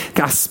hearts, saying,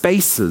 our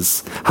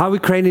spaces, how we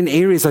create in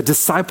areas of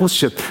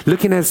discipleship,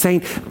 looking at it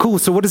saying, cool,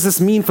 so what does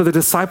this mean for the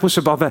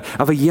discipleship of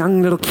a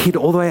young little kid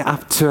all the way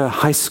up to a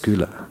high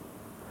schooler?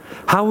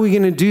 How are we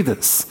going to do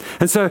this?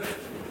 And so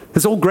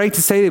it's all great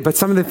to say that, but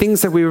some of the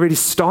things that we already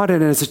started,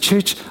 and as a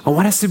church, I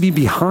want us to be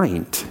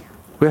behind.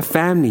 We're a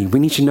family. We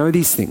need to know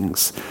these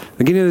things.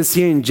 Beginning of this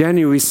year in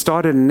January, we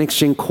started a Next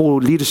Gen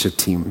Core leadership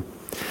team.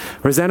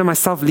 Rosanna and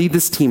myself lead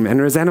this team, and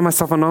Rosanna and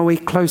myself are not way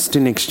close to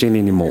Next Gen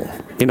anymore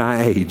in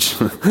our age.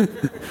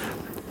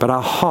 But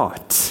our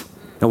heart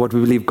and what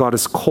we believe God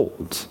has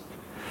called.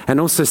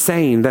 And also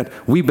saying that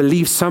we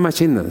believe so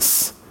much in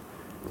this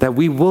that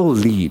we will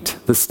lead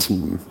this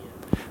team.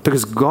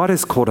 Because God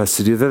has called us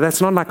to do that.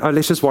 That's not like, oh,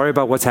 let's just worry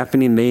about what's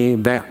happening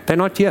there. They're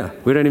not here.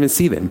 We don't even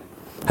see them.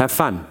 Have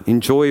fun.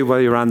 Enjoy while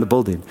you're around the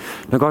building.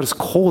 Now, God has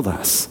called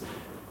us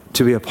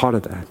to be a part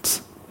of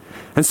that.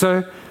 And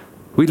so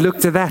we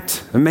looked at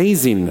that.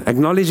 Amazing.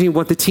 Acknowledging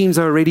what the teams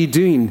are already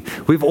doing.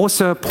 We've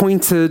also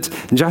appointed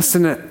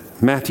Justin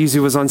Matthews,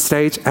 who was on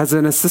stage, as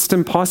an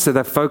assistant pastor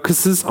that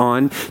focuses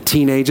on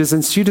teenagers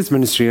and students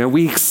ministry. And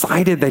we're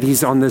excited that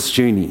he's on this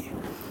journey.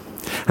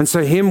 And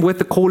so him with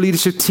the core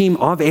leadership team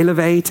of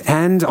Elevate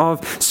and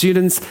of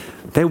students,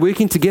 they're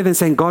working together and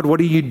saying, God, what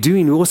are you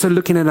doing? We're also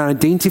looking at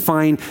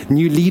identifying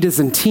new leaders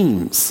and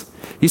teams.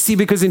 You see,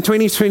 because in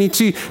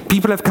 2022,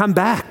 people have come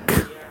back.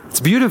 It's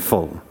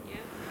beautiful.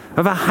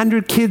 Over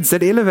 100 kids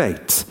at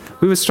Elevate.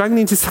 We were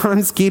struggling to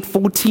sometimes get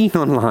 14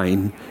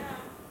 online.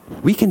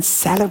 We can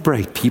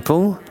celebrate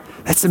people.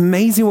 That's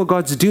amazing what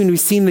God's doing. We've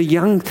seen the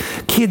young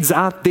kids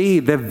out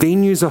there. The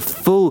venues are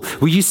full.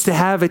 We used to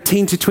have a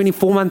 10 to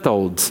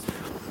 24-month-olds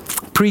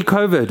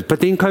pre-COVID, but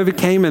then COVID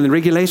came and the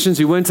regulations,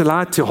 we weren't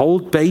allowed to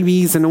hold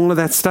babies and all of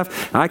that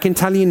stuff. I can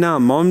tell you now,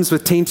 moms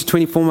with 10 to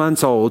 24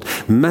 months old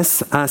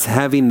miss us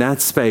having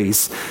that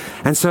space.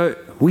 And so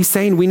we're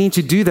saying we need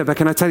to do that, but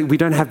can I tell you, we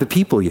don't have the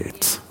people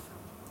yet.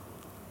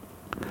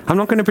 I'm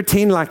not going to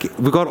pretend like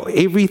we've got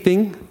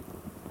everything.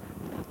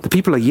 The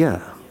people are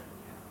here.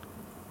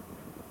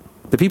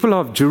 The people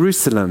of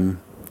Jerusalem,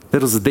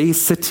 that was their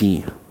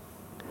city,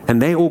 and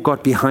they all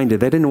got behind it.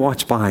 They didn't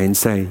watch by and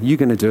say, you're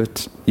going to do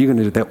it. You're going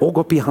to do it. They all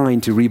got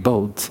behind to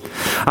rebuild.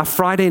 Our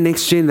Friday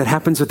Next Gen that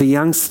happens with the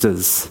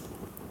youngsters,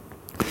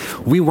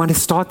 we want to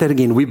start that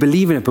again. We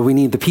believe in it, but we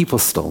need the people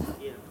still.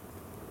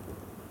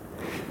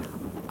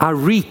 Our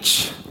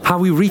reach, how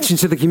we reach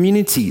into the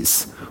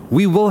communities.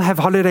 We will have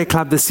Holiday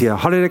Club this year.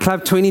 Holiday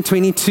Club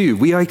 2022.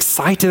 We are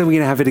excited that we're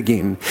going to have it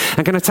again.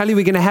 And can I tell you,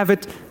 we're going to have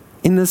it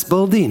in this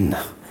building.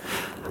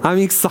 I'm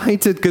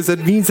excited because it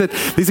means that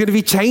there's going to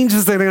be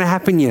changes that are going to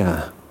happen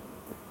here.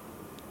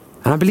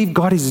 And I believe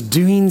God is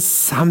doing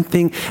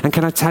something. And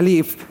can I tell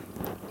you,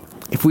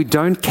 if we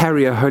don't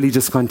carry a holy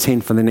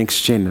discontent for the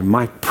next gen,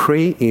 my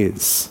prayer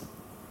is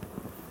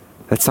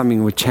that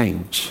something would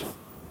change.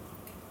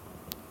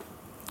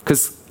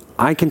 Because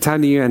I can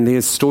tell you, and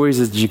there's stories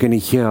that you're going to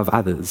hear of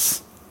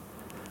others.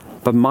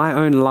 But my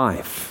own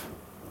life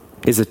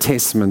is a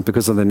testament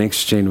because of the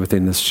next gen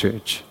within this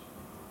church.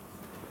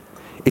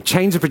 It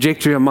changed the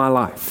trajectory of my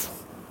life.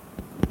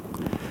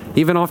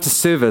 Even after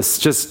service,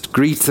 just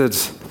greeted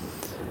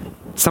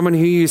someone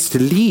who used to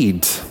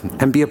lead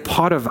and be a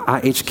part of our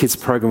H Kids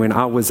program when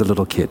I was a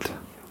little kid.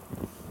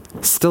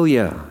 Still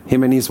here,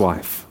 him and his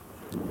wife.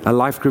 A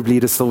life group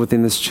leader still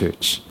within this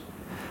church.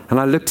 And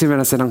I looked at him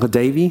and I said, Uncle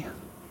Davey,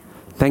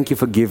 thank you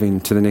for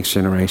giving to the next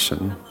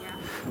generation.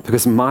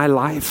 Because my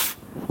life,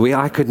 where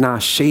I could now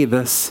share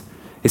this,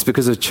 is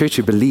because of a church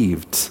who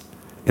believed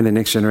in the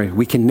next generation.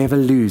 We can never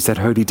lose that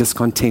holy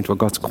discontent what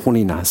God's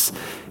calling us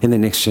in the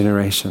next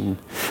generation.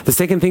 The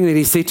second thing that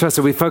he said to us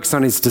that we focus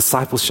on is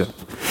discipleship,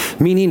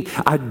 meaning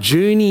our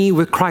journey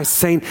with Christ,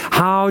 saying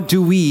how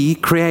do we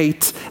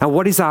create and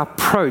what is our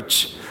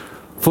approach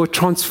for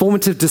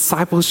transformative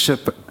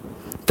discipleship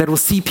that will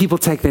see people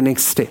take their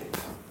next step.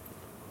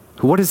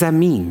 What does that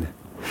mean?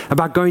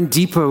 About going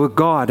deeper with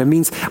God. It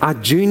means our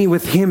journey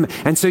with Him.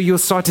 And so you'll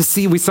start to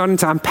see, we're starting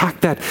to unpack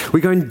that.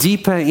 We're going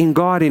deeper in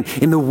God,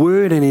 in the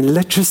Word and in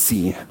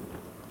literacy.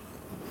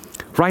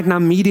 Right now,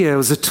 media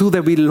is a tool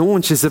that we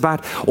launch. Is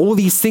about all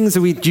these things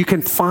that you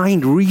can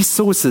find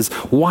resources.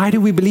 Why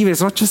do we believe it?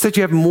 It's not just that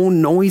you have more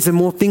noise and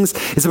more things.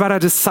 It's about our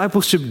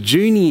discipleship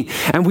journey.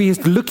 And we're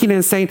looking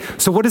and saying,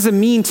 so what does it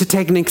mean to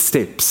take next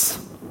steps?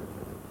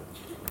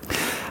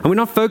 And we're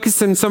not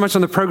focusing so much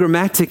on the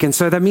programmatic, and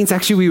so that means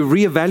actually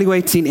we're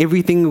reevaluating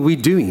everything we're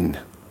doing.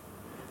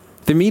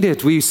 The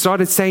immediate, we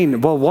started saying,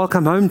 well,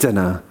 welcome home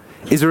dinner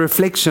is a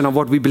reflection of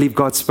what we believe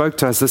God spoke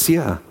to us this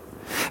year.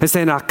 And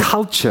saying our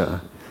culture,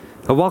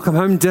 a welcome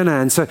home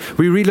dinner, and so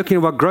we're re-looking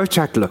at what Growth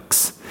Track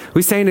looks.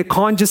 We're saying it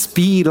can't just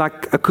be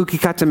like a cookie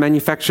cutter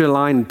manufacturer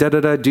line,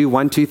 da-da-da, do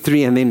 1, 2,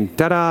 3, and then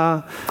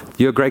da-da,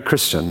 you're a great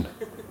Christian.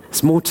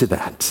 It's more to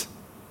that.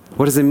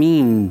 What does it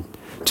mean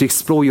to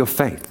explore your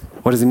faith?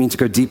 What does it mean to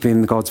go deeper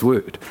in God's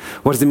Word?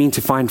 What does it mean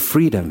to find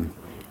freedom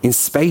in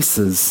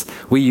spaces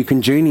where you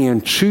can journey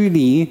and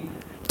truly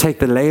take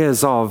the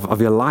layers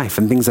of your life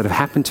and things that have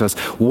happened to us.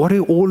 What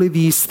do all of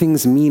these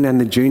things mean and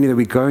the journey that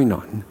we're going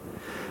on?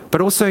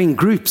 But also in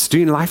groups,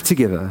 doing life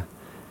together.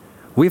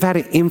 We've had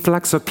an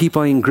influx of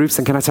people in groups,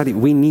 and can I tell you,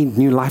 we need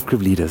new life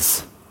group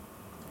leaders.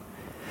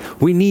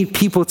 We need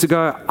people to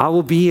go, I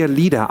will be a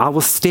leader. I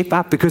will step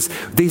up, because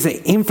there's an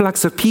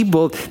influx of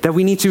people that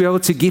we need to be able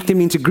to get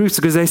them into groups,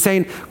 because they're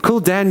saying, cool,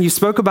 Dan, you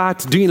spoke about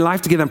doing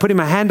life together. I'm putting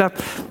my hand up.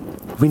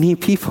 We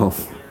need people.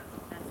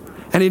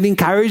 And it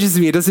encourages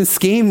me. It doesn't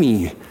scare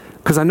me,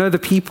 because I know the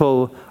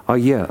people are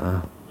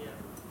here.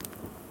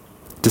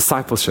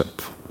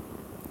 Discipleship.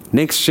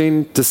 Next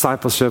gen,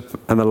 discipleship.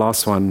 And the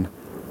last one,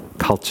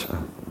 culture.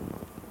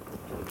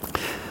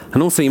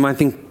 And also you might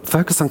think,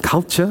 focus on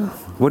culture?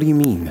 What do you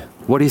mean?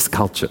 What is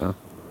culture?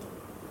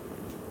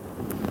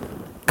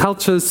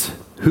 Culture's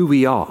who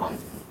we are.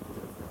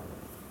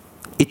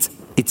 It's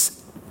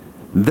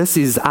this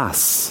is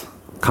us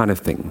kind of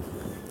thing.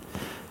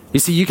 You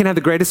see, you can have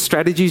the greatest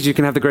strategies, you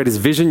can have the greatest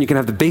vision, you can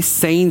have the best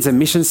sayings and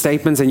mission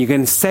statements, and you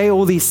can say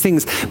all these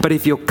things, but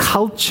if your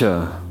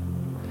culture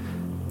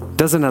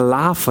doesn't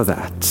allow for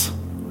that,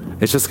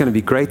 it's just going to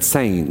be great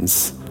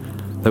sayings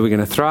that we're going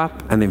to throw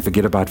up and then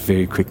forget about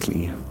very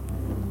quickly.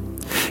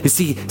 You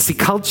see,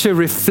 culture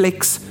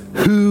reflects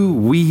who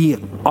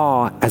we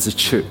are as a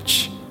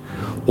church,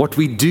 what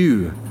we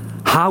do,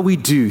 how we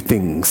do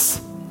things,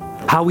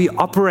 how we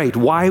operate,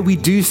 why we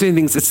do certain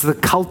things. It's the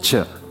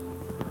culture.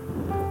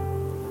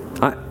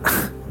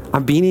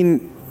 I've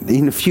been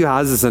in a few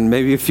houses, and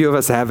maybe a few of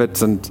us have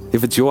it, and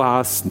if it's your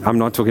house, I'm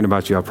not talking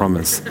about you, I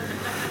promise.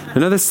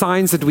 You know the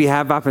signs that we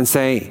have up and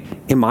say,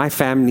 in my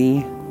family,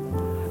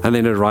 and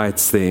then it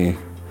writes there,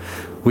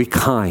 we're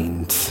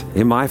kind.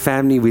 In my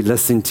family, we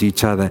listen to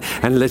each other.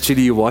 And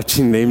literally you're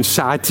watching them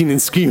shouting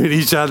and screaming at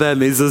each other,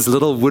 and there's this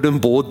little wooden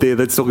board there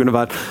that's talking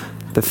about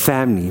the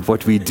family,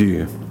 what we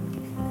do.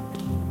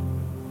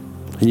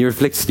 And you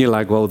reflect and you're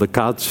like, well, the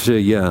culture,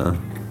 yeah.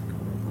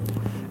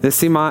 You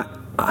see, I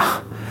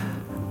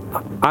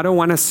don't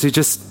want us to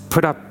just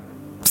put up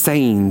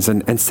sayings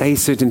and say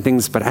certain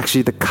things, but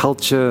actually the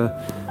culture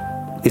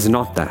is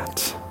not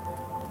that.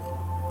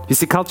 You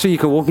see, culture, you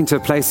can walk into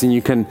a place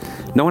and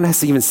no one has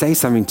to even say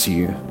something to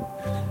you,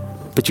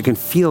 but you can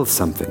feel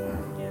something.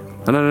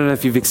 And I don't know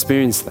if you've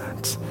experienced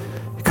that.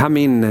 You come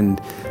in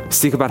and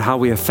speak about how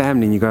we're a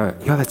family, and you go,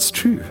 yeah, that's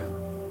true.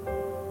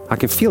 I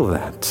can feel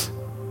that.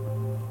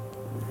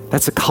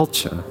 That's a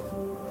culture.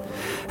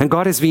 And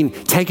God has been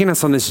taking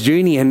us on this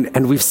journey,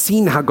 and we've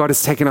seen how God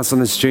has taken us on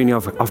this journey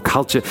of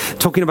culture,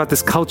 talking about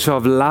this culture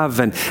of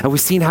love, and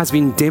we've seen how it's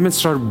been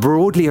demonstrated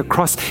broadly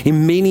across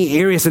in many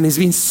areas, and there's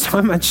been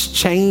so much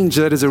change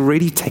that has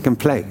already taken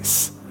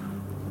place.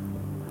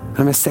 And I'm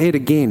going to say it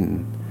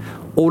again.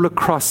 All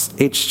across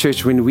Edge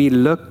Church, when we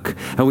look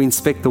and we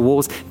inspect the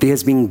walls, there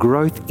has been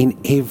growth in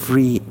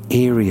every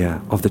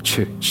area of the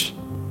church.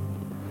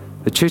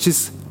 The church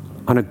is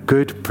on a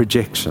good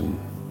projection.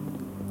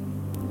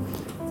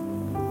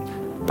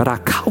 But our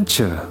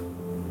culture,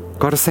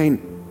 God is saying,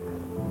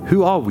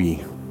 who are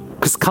we?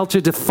 Because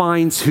culture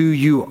defines who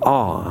you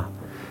are.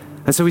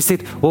 And so we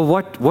said, well,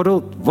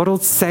 what'll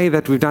say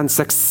that we've done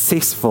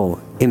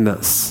successful in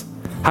this?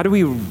 How do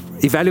we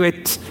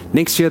evaluate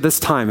next year this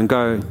time and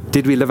go,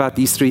 did we live out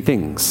these three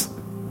things?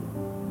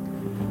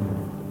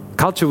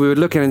 Culture, we would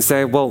look at and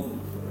say, well,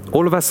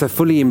 all of us have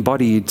fully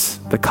embodied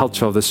the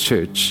culture of this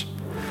church.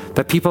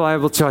 That people are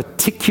able to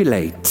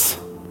articulate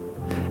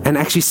and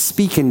actually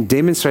speak and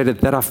demonstrate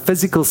it, that our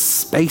physical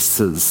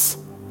spaces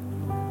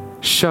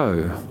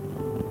show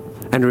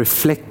and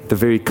reflect the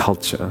very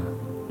culture.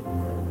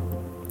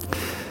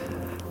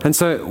 And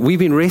so we've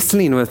been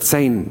wrestling with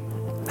saying,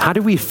 how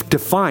do we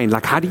define,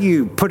 how do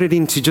you put it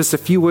into just a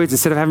few words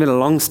instead of having a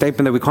long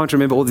statement that we can't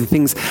remember all the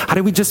things? How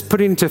do we just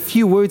put it into a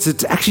few words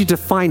that actually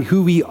define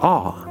who we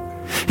are?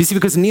 You see,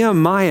 because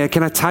Nehemiah,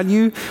 can I tell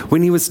you,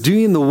 when he was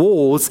doing the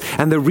walls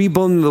and the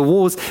rebuilding the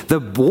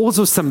walls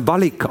were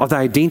symbolic of the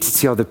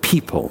identity of the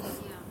people.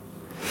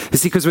 You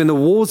see, because when the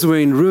walls were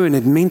in ruin,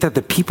 it meant that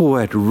the people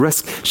were at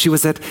risk. She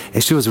was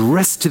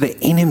risk to the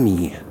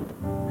enemy,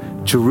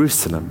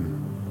 Jerusalem.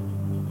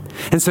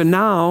 And so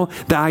now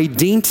the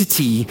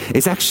identity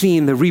is actually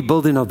in the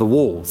rebuilding of the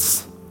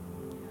walls,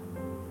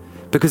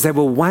 because they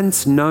were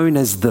once known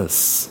as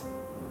this.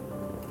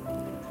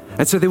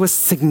 And so there was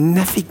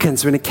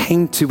significance when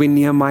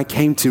Nehemiah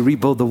came to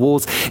rebuild the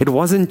walls. It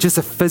wasn't just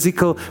a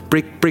physical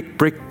brick.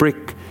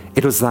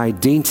 It was the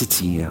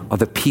identity of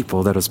the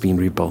people that was being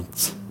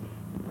rebuilt.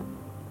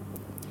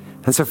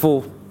 And so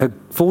for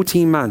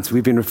 14 months,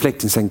 we've been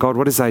reflecting, saying, God,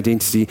 what is the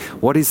identity?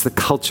 What is the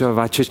culture of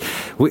our church?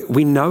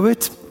 We know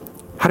it.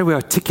 How do we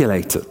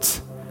articulate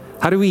it?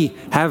 How do we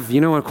have,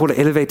 what I call it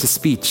elevator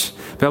speech,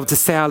 be able to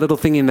say our little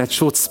thing in that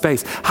short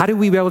space? How do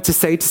we be able to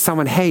say to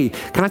someone, hey,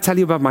 can I tell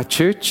you about my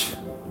church?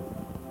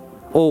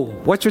 Or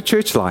what's your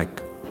church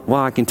like?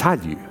 Well, I can tell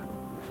you,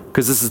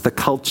 because this is the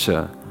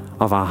culture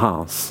of our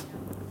house.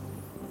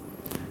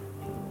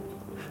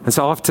 And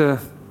so after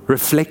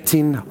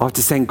reflecting,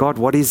 after saying, God,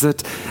 what is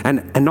it?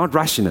 And not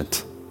rushing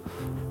it.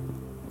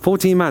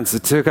 14 months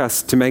it took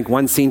us to make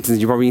one sentence.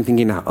 You're probably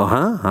thinking,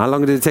 how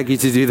long did it take you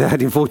to do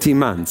that in 14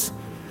 months?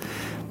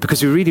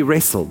 Because we really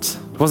wrestled.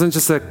 It wasn't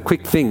just a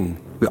quick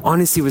thing. We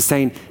honestly were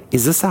saying,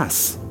 is this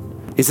us?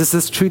 Is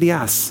this truly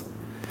us?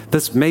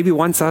 This maybe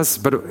wants us,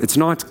 but it's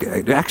not.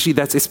 Actually,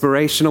 that's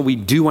aspirational. We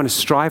do want to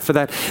strive for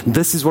that.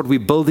 This is what we're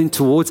building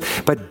towards.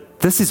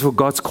 But this is what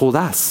God's called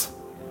us.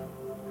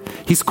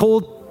 He's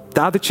called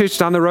the other church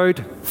down the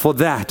road for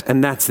that,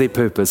 and that's their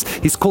purpose.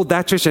 He's called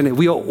that church, and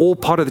we are all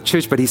part of the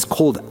church, but He's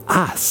called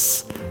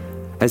us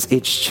as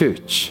Edge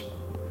Church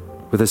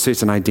with a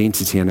certain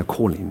identity and a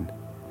calling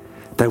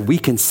that we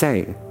can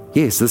say,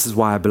 yes, this is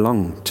why I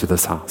belong to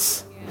this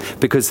house.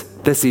 Because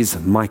this is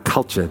my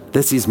culture,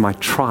 this is my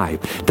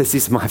tribe, this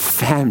is my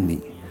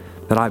family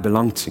that I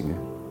belong to.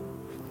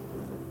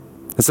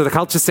 And so the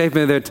culture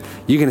statement that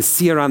you're going to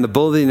see around the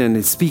building, and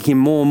it's speaking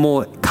more and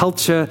more,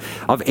 culture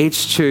of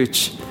Edge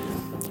Church,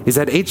 is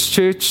that Edge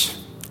Church,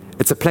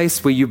 it's a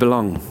place where you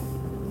belong.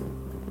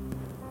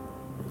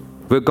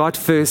 We're God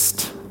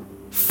first,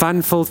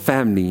 fun-filled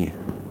family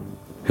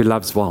who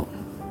loves well.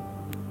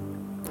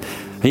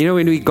 And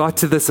when we got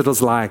to this, it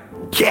was like,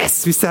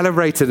 yes, we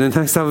celebrated.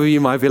 And some of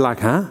you might be like,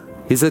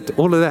 is it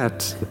all of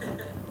that?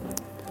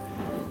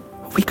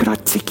 We could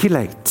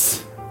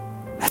articulate.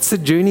 That's the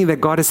journey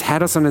that God has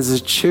had us on as a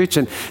church.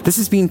 And this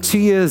has been 2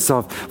 years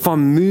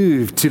from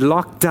move to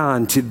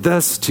lockdown to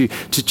this, to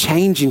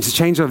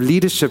change of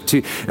leadership,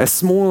 to a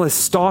smaller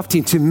staff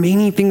team, to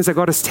many things that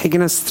God has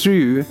taken us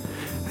through,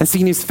 and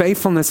seeing His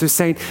faithfulness of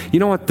saying, you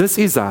know what, this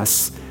is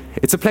us.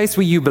 It's a place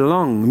where you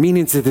belong,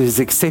 meaning that there's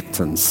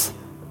acceptance.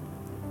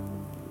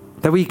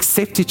 That we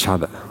accept each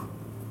other.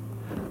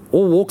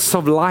 All walks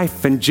of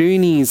life and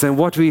journeys and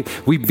what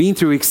we've been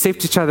through, we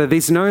accept each other.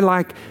 There's no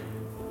like,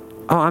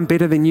 I'm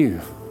better than you.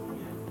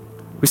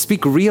 We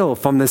speak real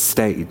from this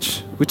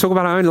stage. We talk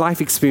about our own life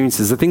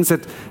experiences, the things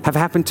that have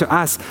happened to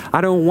us.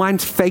 I don't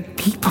want fake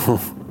people.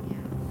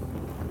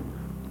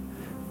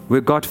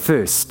 We're God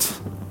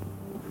first.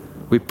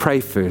 We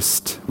pray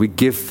first. We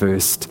give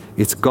first.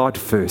 It's God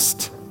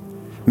first.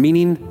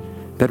 Meaning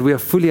that we are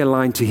fully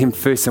aligned to Him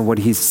first, and what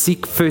He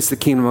seek first the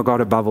kingdom of God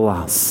above all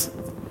else.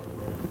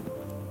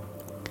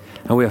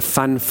 And we're a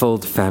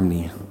fun-filled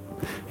family.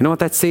 You know what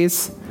that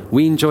says?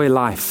 We enjoy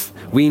life.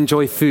 We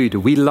enjoy food.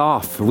 We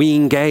laugh. We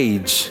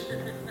engage.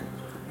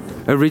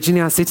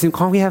 Originally I said to him,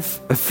 can't we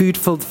have a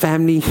food-filled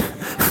family?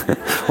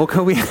 Or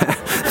can we have...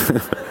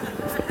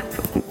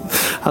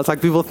 I was like,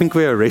 people think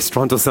we're a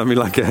restaurant or something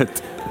like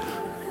that.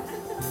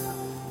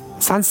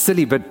 Sounds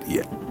silly, but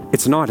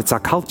it's not. It's our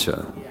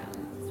culture.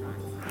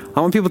 I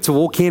want people to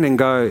walk in and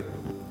go,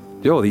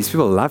 these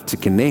people love to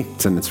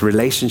connect, and it's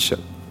relationship.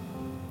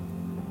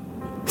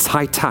 It's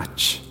high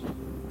touch.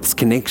 It's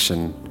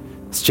connection.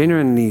 It's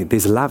genuinely,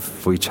 there's love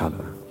for each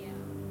other.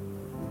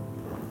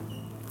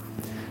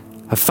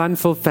 A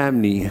fun-filled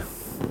family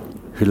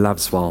who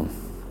loves well.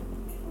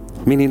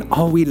 Meaning,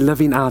 are we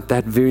living out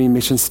that very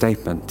mission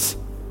statement?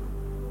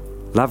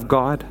 Love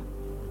God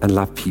and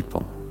love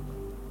people.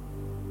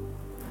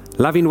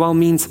 Loving well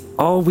means,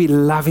 are we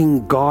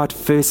loving God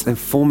first and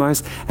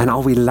foremost, and are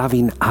we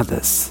loving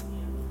others?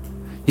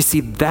 You see,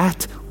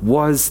 that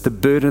was the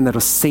burden that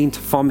was sent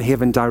from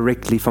heaven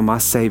directly from our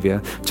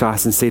Savior to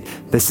us and said,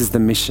 this is the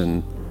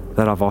mission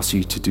that I've asked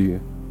you to do.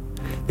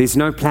 There's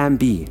no plan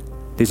B.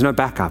 There's no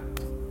backup.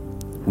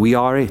 We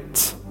are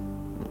it,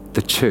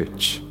 the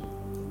church.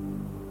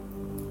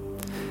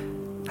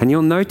 And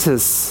you'll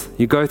notice,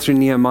 you go through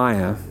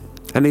Nehemiah,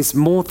 and there's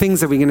more things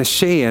that we're going to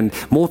share and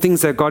more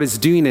things that God is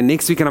doing. And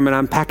next week I'm going to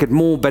unpack it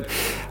more. But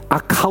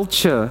our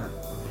culture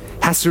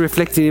has to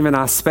reflect in even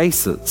our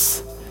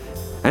spaces.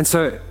 And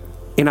so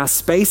in our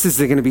spaces,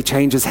 there are going to be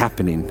changes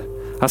happening.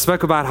 I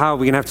spoke about how we're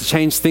going to have to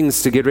change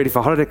things to get ready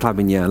for Holiday Club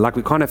in here. Like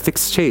we can't have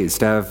fixed chairs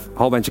to have a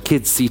whole bunch of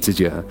kids seated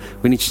here.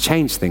 We need to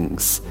change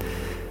things.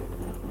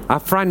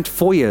 Our front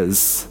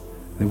foyers,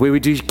 where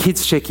we do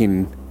kids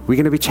check-in, we're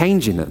going to be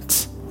changing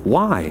it.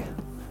 Why?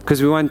 Because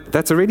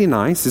that's already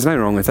nice, there's nothing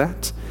wrong with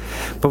that.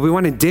 But we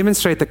want to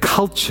demonstrate the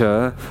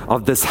culture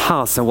of this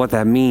house and what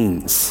that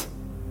means.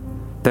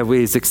 That where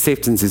His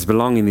acceptance is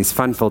belonging, there's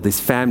fun-filled, there's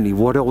family,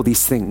 what are all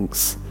these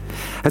things?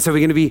 And so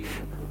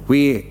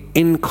we're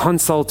in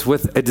consult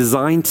with a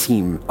design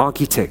team,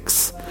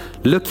 architects,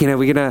 looking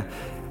at,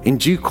 in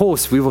due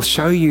course, we will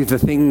show you the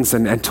things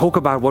and talk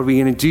about what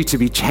we're going to do to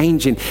be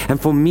changing. And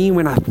for me,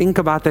 when I think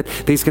about that,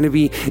 there's going to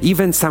be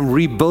even some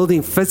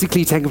rebuilding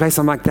physically taking place.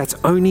 I'm like, that's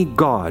only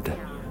God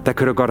that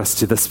could have got us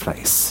to this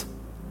place.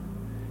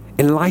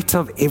 In light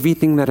of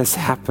everything that has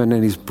happened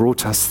and He's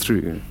brought us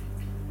through,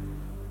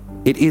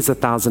 it is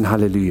 1,000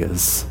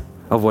 hallelujahs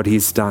of what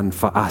He's done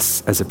for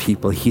us as a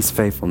people, His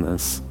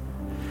faithfulness.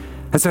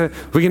 And so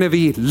we're going to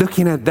be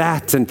looking at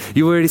that, and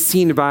you've already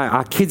seen by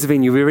our kids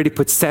venue, we already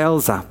put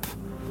sails up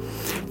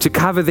to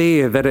cover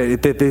there,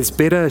 that there's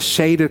better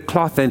shaded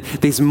cloth, and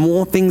there's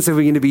more things that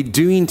we're going to be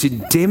doing to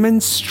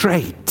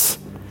demonstrate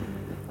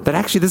that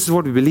actually this is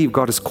what we believe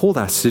God has called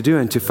us to do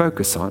and to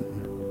focus on.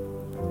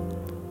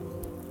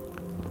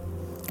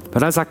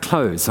 But as I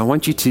close, I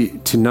want you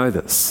to know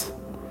this.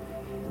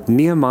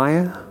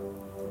 Nehemiah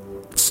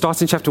starts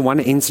in chapter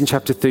 1, ends in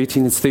chapter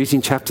 13. It's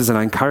 13 chapters, and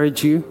I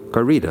encourage you, go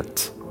read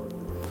it.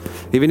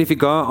 Even if you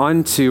go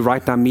on to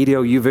Right Now Media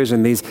or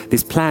YouVersion,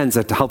 there's plans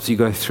that helps you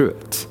go through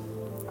it.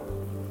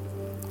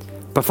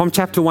 But from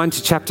chapter 1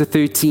 to chapter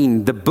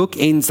 13, the book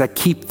ends that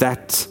keep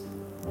that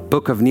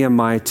book of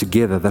Nehemiah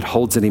together, that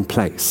holds it in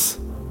place.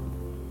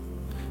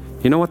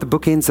 You know what the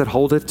book ends that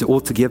hold it all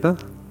together?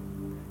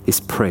 Is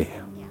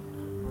prayer.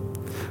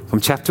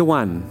 From chapter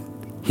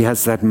 1, he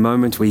has that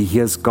moment where he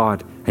hears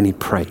God and he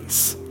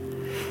prays.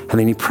 And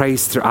then he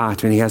prays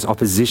throughout when he has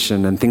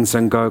opposition and things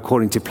don't go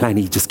according to plan.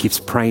 He just keeps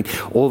praying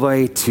all the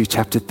way to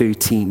chapter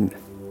 13.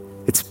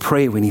 It's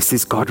prayer when he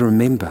says, God,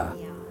 remember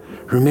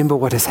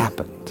what has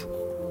happened.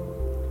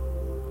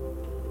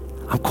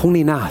 I'm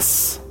calling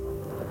us.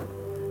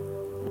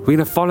 We're going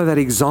to follow that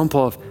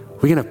example of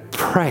we're going to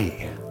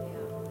pray.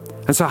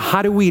 And so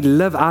how do we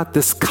live out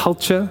this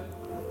culture?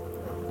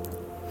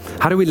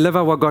 How do we live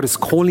out what God is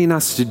calling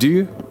us to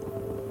do?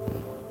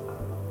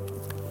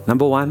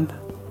 Number one,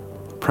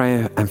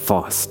 prayer and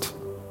fast.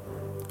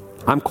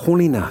 I'm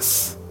calling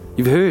us.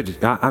 You've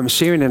heard, I'm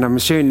sharing and I'm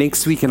sharing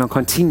next week and I'll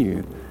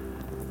continue.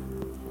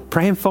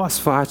 Pray and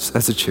fast for us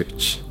as a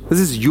church. This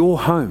is your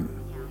home.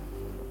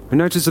 We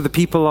notice with the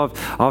people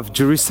of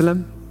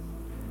Jerusalem,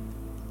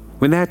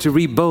 when they had to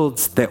rebuild,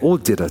 they all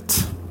did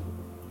it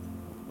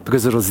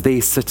because it was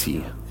their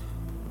city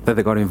that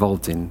they got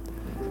involved in.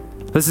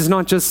 This is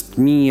not just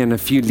me and a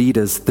few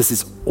leaders. This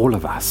is all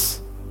of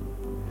us.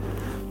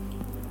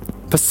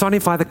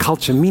 Personify the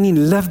culture,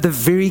 meaning live the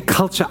very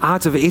culture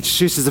out of Edge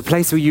Church as a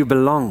place where you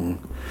belong.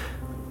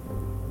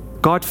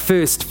 God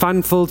first,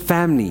 fun-filled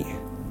family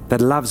that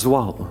loves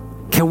well.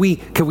 Can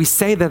we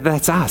say that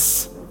that's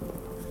us?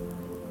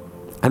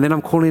 And then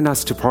I'm calling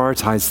us to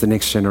prioritize the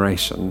next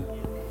generation.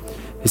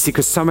 You see,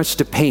 because so much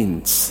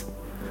depends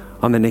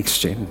on the next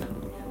gen.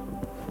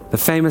 The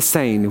famous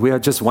saying, we are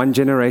just one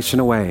generation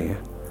away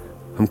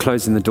from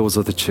closing the doors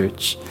of the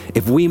church.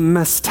 If we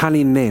miss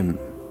telling them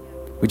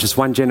we're just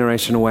one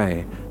generation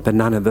away, then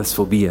none of this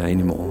will be here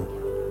anymore.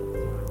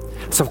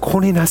 So I'm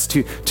calling us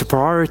to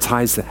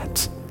prioritize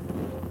that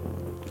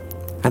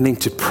and then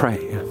to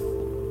pray.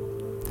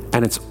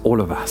 And it's all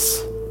of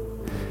us.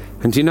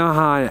 And do you know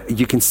how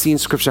you can see in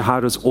Scripture how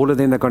it was all of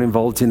them that got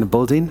involved in the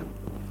building?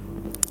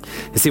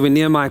 You see, when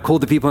Nehemiah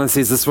called the people and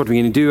says, this is what we're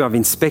going to do, I've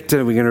inspected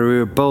and we're going to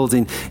rebuild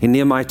in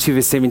Nehemiah 2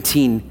 verse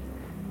 17,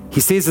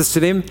 he says this to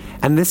them,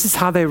 and this is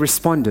how they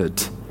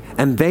responded.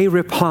 And they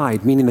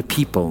replied, meaning the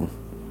people,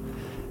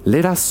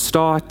 let us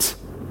start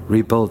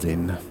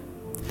rebuilding.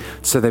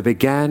 So they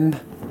began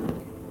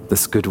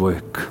this good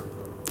work.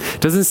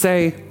 It doesn't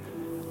say,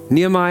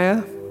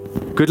 Nehemiah,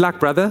 good luck,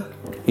 brother.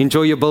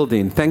 Enjoy your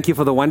building. Thank you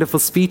for the wonderful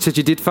speech that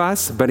you did for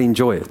us, but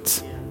enjoy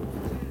it.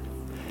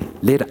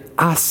 Let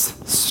us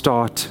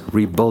start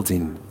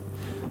rebuilding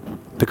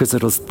because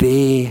it was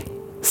their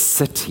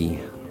city.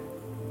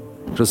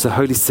 It was the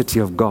holy city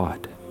of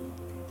God.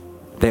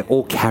 They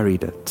all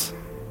carried it.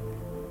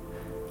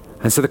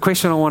 And so the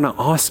question I want to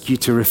ask you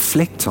to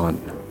reflect on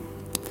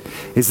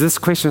is this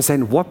question of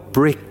saying, what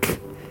brick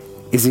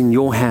is in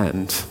your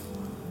hand?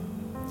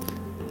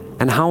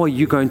 And how are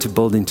you going to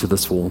build into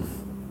this wall?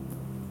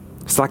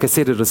 It's like I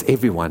said, it was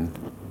everyone.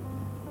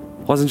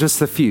 It wasn't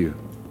just a few.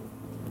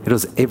 It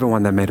was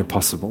everyone that made it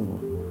possible.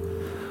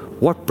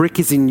 What brick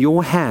is in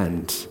your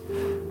hand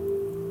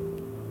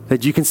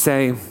that you can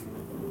say,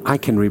 I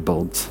can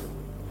rebuild?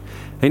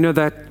 And you know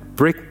that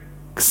brick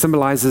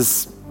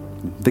symbolizes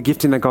the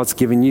gifting that God's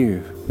given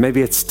you.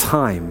 Maybe it's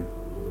time.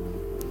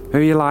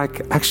 Maybe you're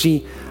like,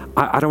 actually,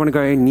 I don't want to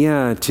go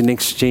near to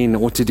next gen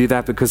or to do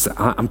that because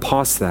I'm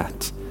past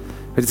that.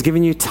 But it's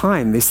giving you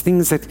time. There's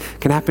things that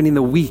can happen in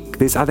the week.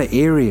 There's other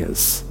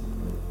areas.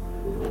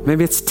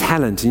 Maybe it's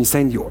talent, and you're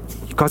saying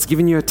God's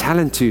given you a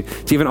talent to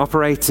even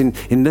operate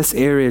in this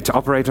area, to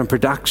operate on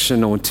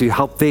production or to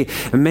help there.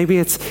 And maybe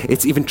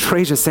it's even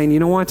treasure, saying, you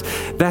know what,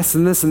 that's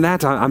and this and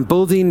that. I'm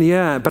building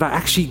here, but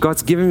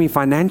God's given me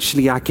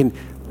financially. I can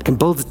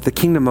build the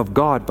kingdom of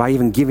God by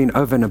even giving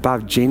over and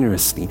above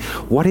generously.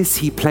 What has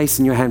He placed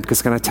in your hand?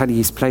 Because can I tell you,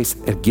 He's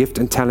placed a gift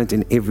and talent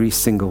in every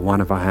single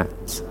one of our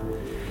hands.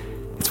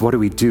 It's what do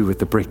we do with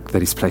the brick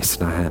that He's placed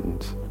in our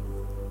hand?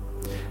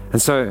 And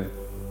so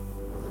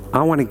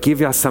I want to give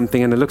you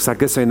something, and it looks like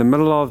this. So in the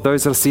middle of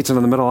those that are seated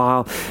on the middle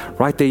aisle,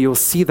 right there, you'll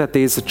see that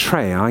there's a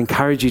tray. I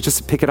encourage you just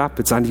to pick it up.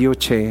 It's under your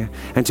chair,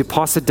 and to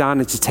pass it down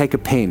and to take a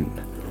pen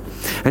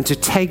and to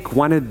take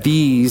one of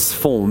these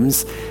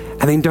forms,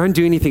 and then don't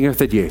do anything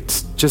with it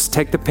yet. Just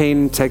take the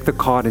pen, take the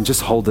card, and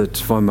just hold it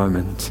for a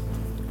moment.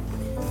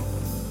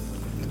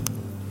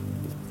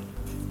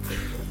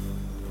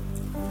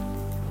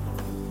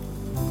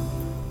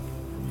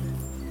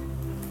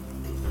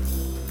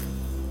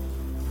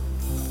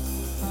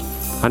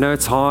 I know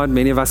it's hard.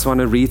 Many of us want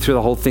to read through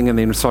the whole thing and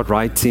then start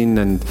writing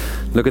and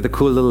look at the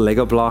cool little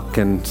Lego block.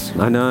 And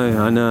I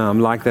know, I'm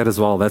like that as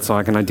well. That's why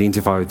I can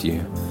identify with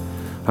you.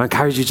 I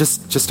encourage you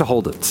just to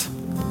hold it.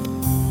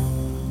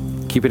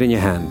 Keep it in your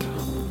hand.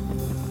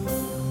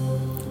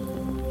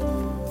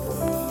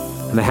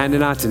 And they hand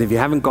it out. And if you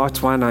haven't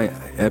got one,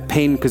 a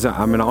pen, because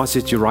I'm going to ask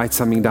you to write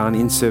something down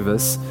in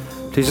service,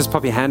 please just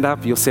pop your hand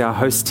up. You'll see our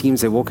host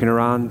teams, they're walking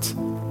around.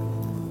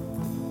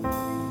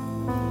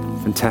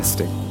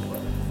 Fantastic.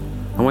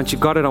 And once you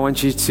got it, I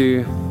want you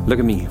to look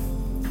at me.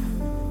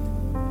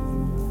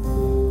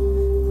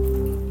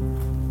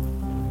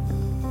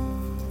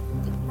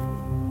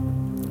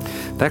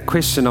 That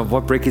question of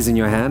what brick is in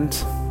your hand.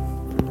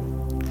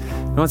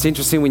 You know what's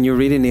interesting, when you're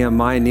reading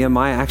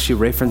Nehemiah actually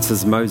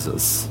references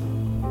Moses.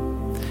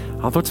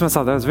 I thought to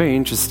myself, that was very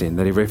interesting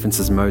that he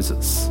references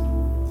Moses.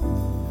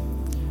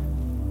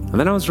 And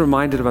then I was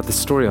reminded about the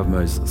story of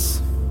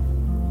Moses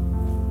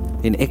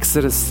in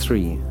Exodus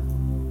 3,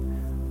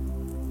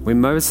 when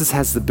Moses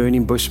has the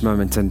burning bush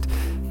moment, and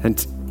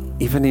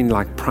even in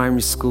like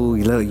primary school,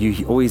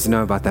 you always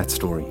know about that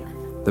story,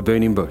 the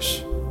burning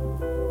bush.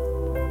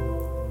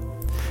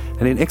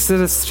 And in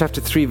Exodus chapter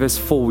 3, verse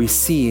 4, we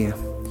see, it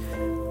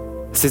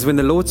says, when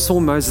the Lord saw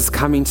Moses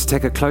coming to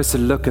take a closer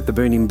look at the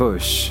burning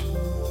bush,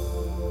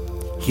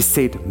 he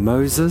said,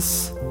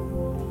 Moses,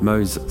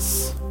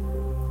 Moses.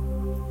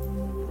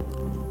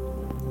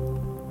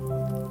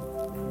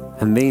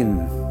 And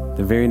then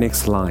the very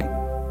next line,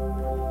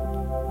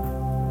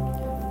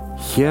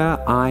 here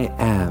I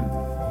am,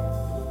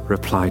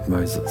 replied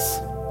Moses.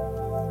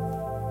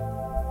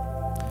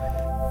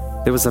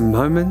 There was a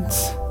moment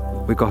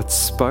where God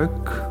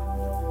spoke.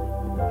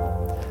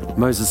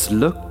 Moses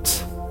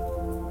looked.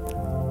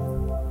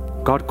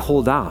 God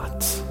called out.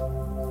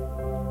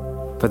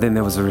 But then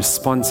there was a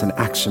response and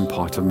action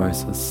part of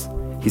Moses.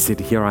 He said,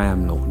 here I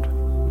am, Lord.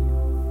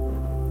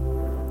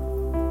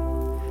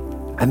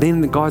 And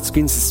then God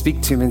begins to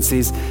speak to him and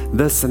says,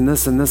 this and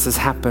this and this has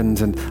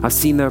happened. And I've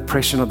seen the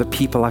oppression of the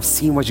people. I've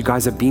seen what you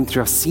guys have been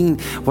through. I've seen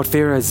what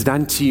Pharaoh has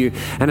done to you.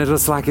 And it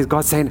was like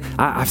God saying,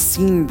 I've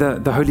seen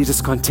the holy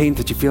discontent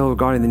that you feel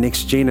regarding the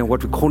next gen and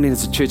what we're calling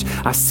as a church.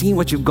 I've seen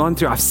what you've gone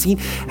through. I've seen.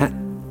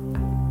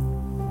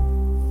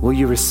 Will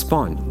you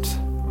respond?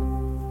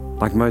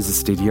 Like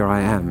Moses did, here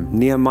I am.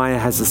 Nehemiah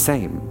has the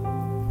same.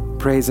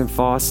 Prays and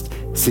fast,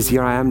 says,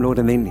 here I am, Lord,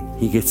 and then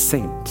he gets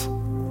sent.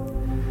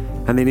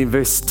 And then in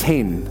verse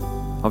 10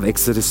 of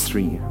Exodus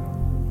 3,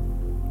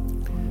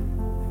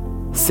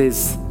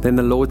 says, then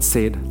the Lord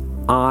said,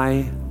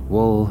 I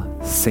will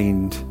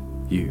send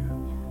you.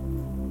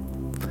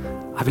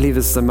 I believe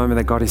this is the moment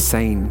that God is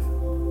saying,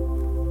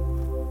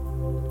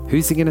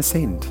 who's he going to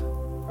send?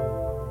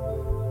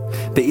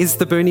 There is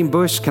the burning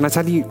bush. Can I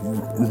tell you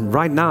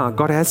right now,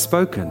 God has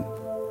spoken.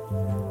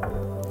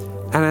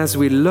 And as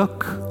we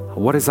look,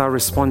 what is our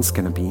response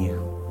going to be?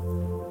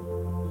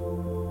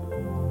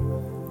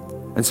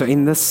 And so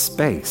in this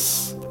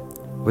space,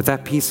 with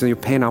that piece of your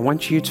pen, I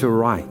want you to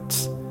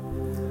write,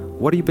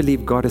 what do you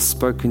believe God has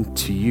spoken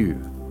to you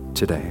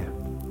today?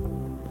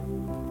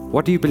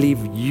 What do you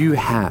believe you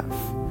have?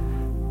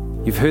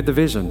 You've heard the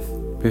vision.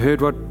 You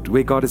heard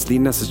where God is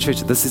leading us as a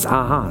church. This is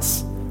our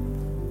house.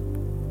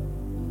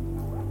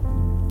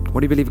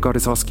 What do you believe God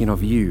is asking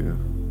of you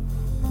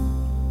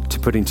to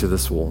put into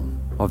this wall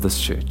of this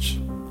church?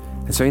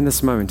 And so in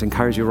this moment, I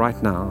encourage you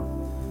right now,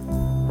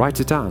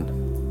 write it down.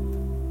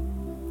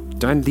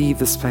 Don't leave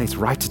this place.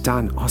 Write it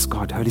down. Ask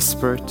God, Holy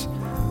Spirit,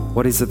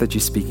 what is it that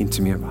you're speaking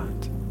to me about?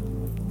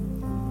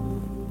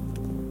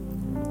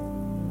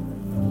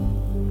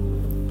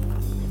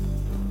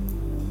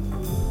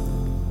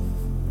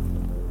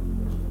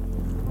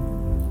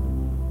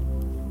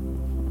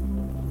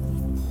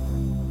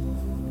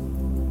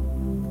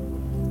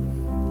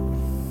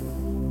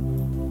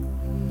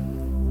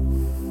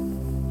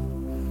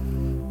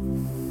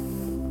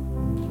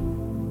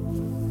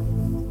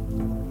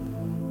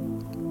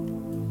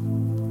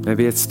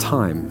 Maybe it's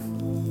time.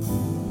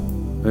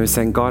 Maybe we're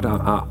saying, God,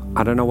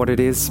 I don't know what it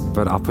is,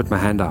 but I'll put my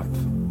hand up.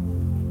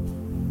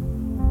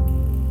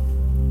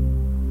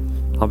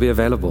 I'll be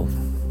available.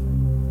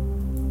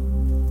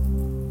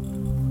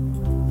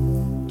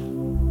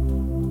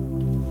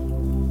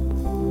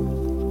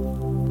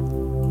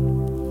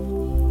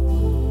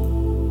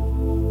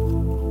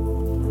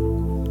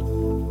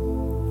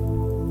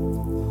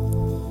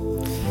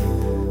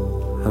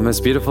 The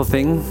most beautiful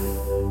thing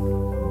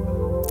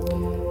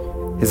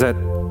is that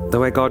the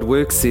way God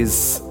works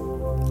is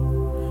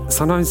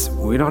sometimes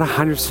we're not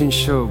 100%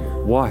 sure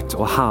what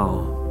or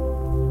how,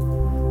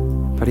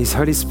 but His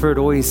Holy Spirit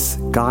always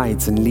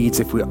guides and leads.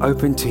 If we're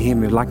open to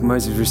Him, like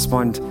Moses,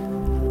 respond,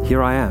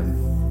 here I am.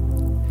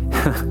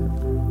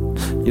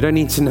 You don't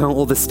need to know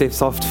all the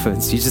steps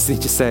afterwards. You just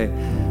need to say,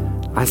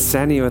 I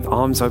stand here with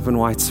arms open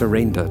wide,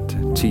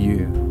 surrendered to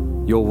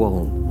you, your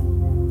will.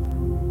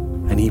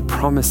 And He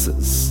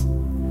promises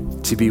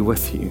to be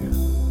with you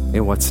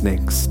in what's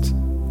next.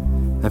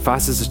 And for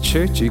us as a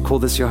church, you call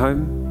this your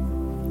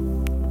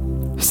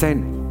home? You're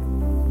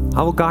saying,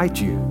 I will guide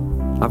you.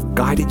 I've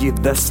guided you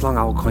this long.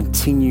 I will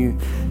continue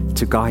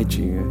to guide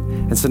you.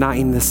 And so now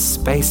in this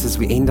space as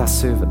we end our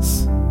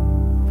service,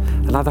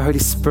 allow the Holy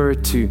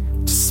Spirit to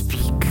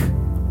speak,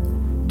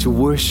 to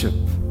worship.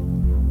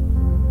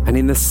 And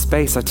in this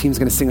space, our team's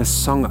going to sing a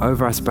song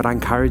over us, but I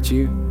encourage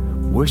you,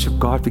 worship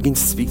God, begin to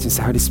speak to Him,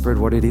 say, Holy Spirit,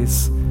 what it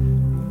is.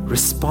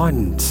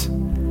 Respond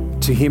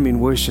to Him in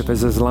worship,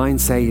 as His line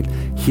said,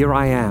 here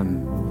I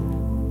am,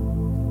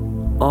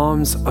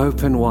 arms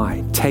open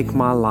wide, take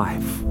my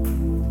life.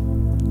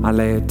 I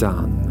lay it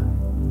down.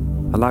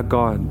 Allow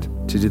God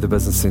to do the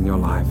business in your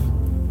life.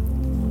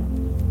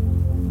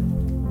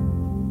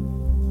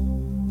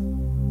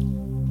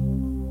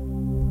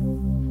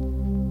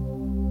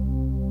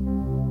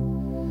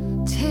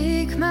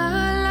 Take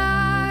my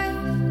life,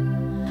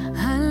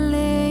 I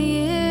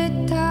lay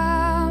it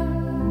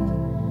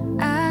down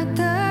at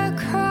the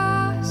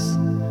cross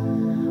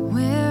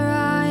where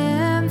I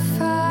am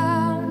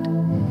found.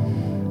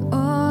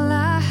 All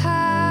I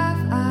have,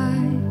 I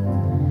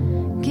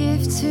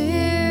give to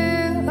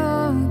you,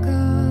 oh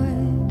God.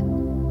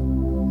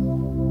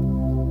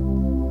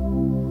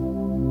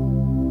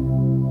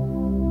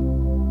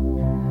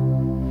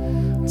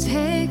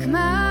 Take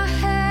my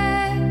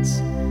hands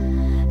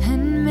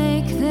and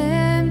make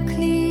them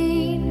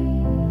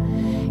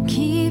clean.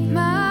 Keep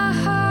my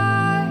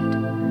heart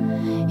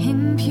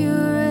in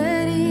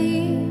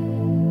purity,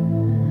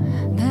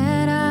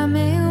 that I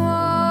may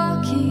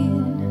walk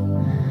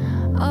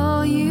in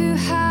all you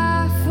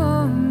have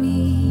for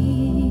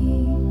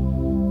me.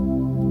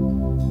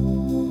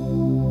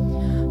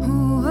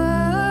 Oh,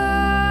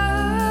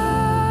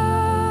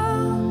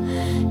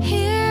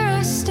 here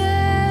I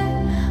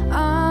stand,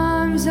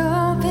 arms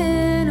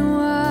open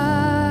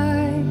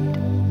wide.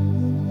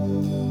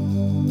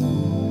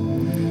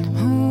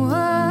 Oh,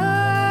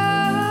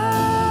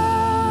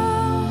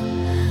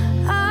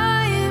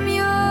 I am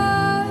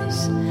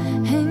yours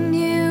and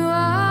you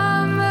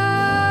are mine,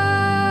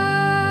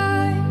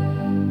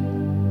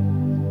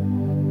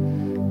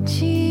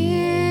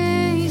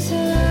 Jesus.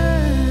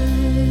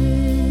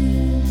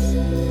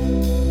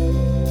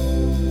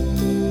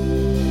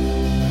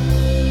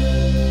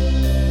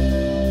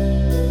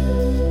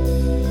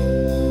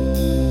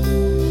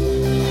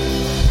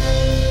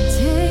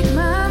 Take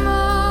my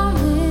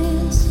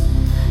moments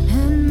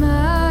and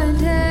my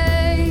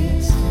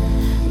days.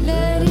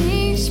 Let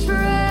each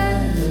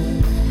breath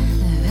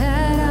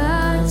that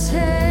I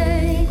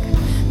take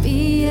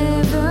be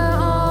ever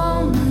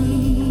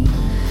only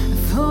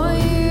for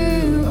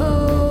you,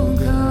 oh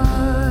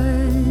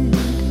God.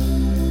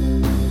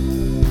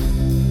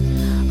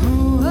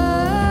 Oh,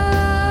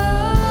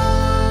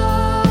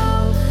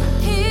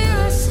 here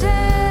I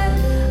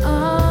stand,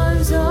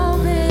 arms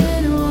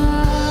open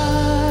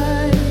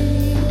wide.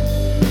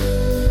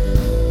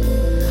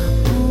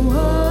 Oh,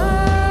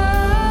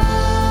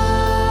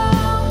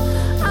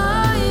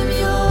 I am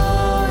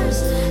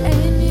yours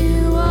and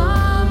you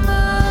are mine.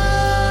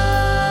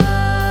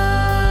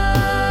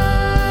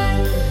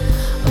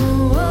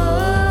 Oh,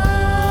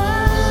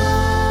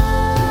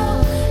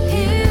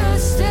 here I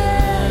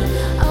stand,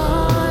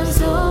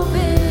 arms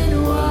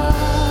open wide.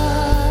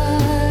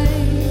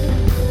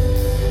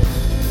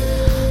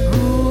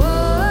 Oh,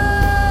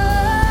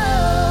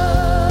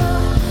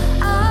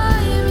 I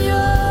am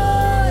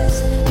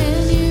yours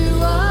and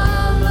you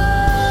are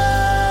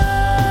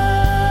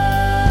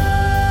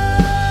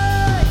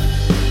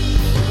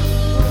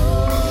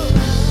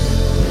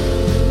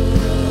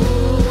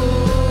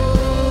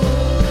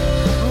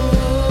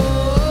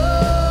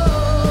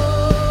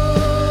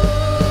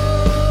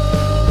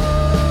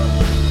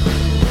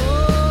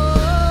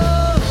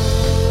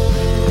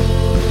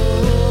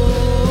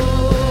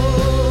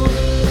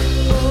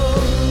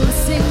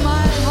Sing,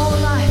 my whole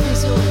life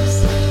is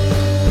yours.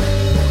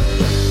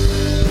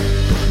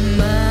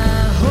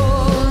 My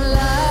whole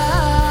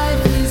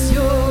life is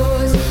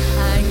yours.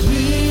 I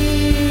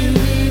give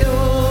it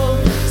all,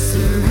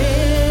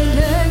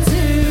 surrender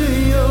to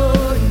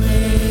your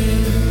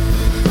name,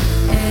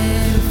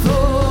 and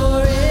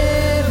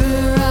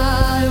forever I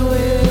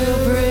will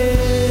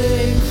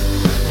pray.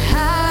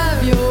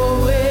 Have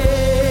your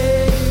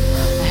way,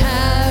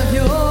 have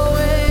your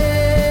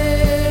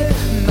way.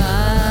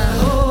 My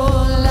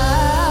whole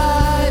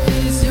life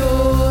is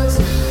yours.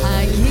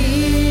 I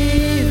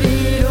give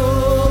it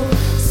all,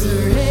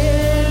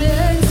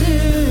 surrender to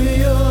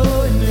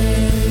your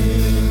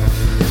name,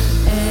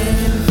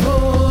 and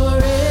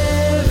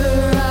forever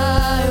I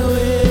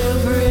will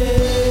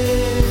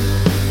pray.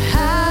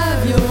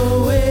 Have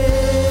your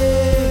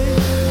way,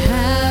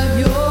 have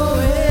your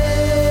way.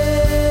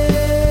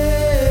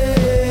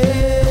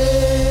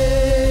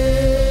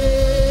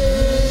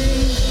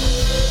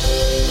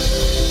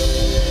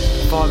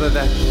 Father,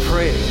 that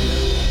prayer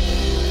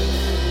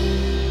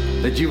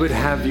that you would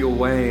have your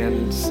way,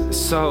 and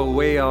so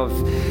aware of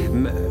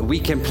we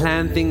can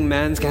plan things,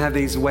 man can have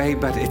his way,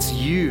 but it's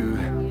you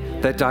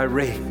that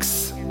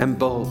directs and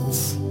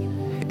builds.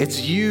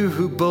 It's you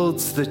who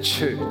builds the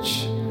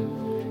church,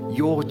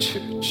 your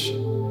church.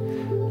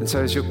 And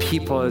so as your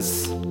people,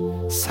 there's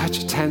such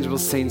a tangible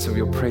sense of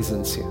your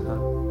presence here.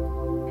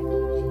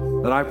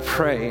 That I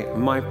pray,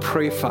 my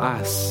prayer for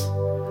us,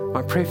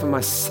 my prayer for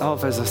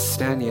myself as I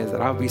stand here,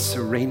 that I'll be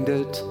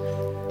surrendered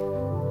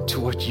to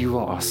what you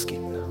are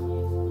asking.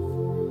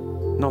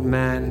 Not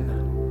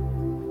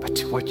man, but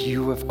to what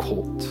you have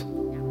called.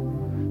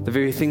 The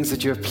very things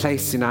that you have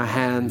placed in our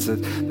hands, the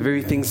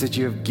very things that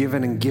you have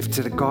given and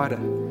gifted, God,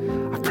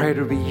 I pray it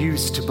will be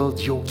used to build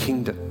your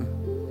kingdom.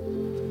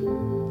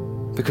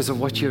 Because of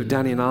what you have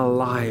done in our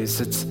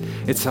lives,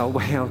 it's our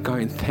way of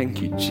going,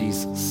 thank you,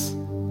 Jesus.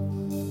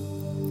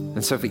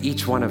 And so for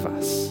each one of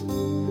us,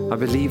 I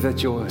believe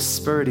that your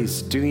Spirit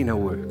is doing a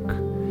work.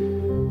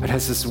 But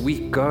as this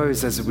week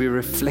goes, as we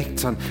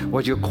reflect on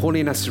what you're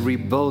calling us to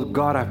rebuild,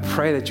 God, I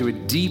pray that you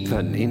would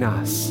deepen in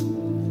us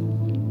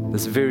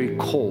this very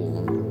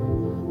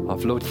call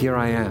of, Lord, here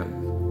I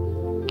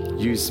am.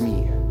 Use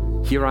me.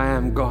 Here I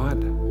am,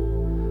 God.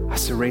 I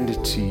surrender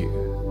to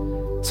you.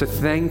 So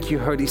thank you,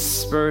 Holy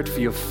Spirit, for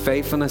your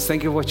faithfulness.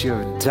 Thank you for what you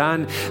have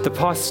done the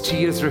past 2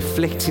 years,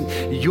 reflecting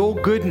your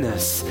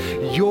goodness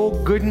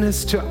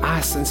to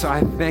us. And so I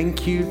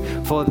thank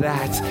you for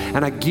that.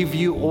 And I give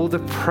you all the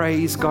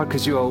praise, God,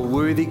 because you are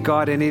worthy,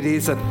 God. And it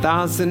is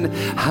 1,000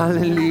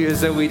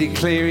 hallelujahs that we're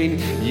declaring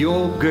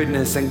your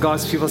goodness. And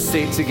God's people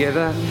say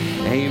together,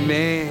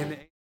 amen.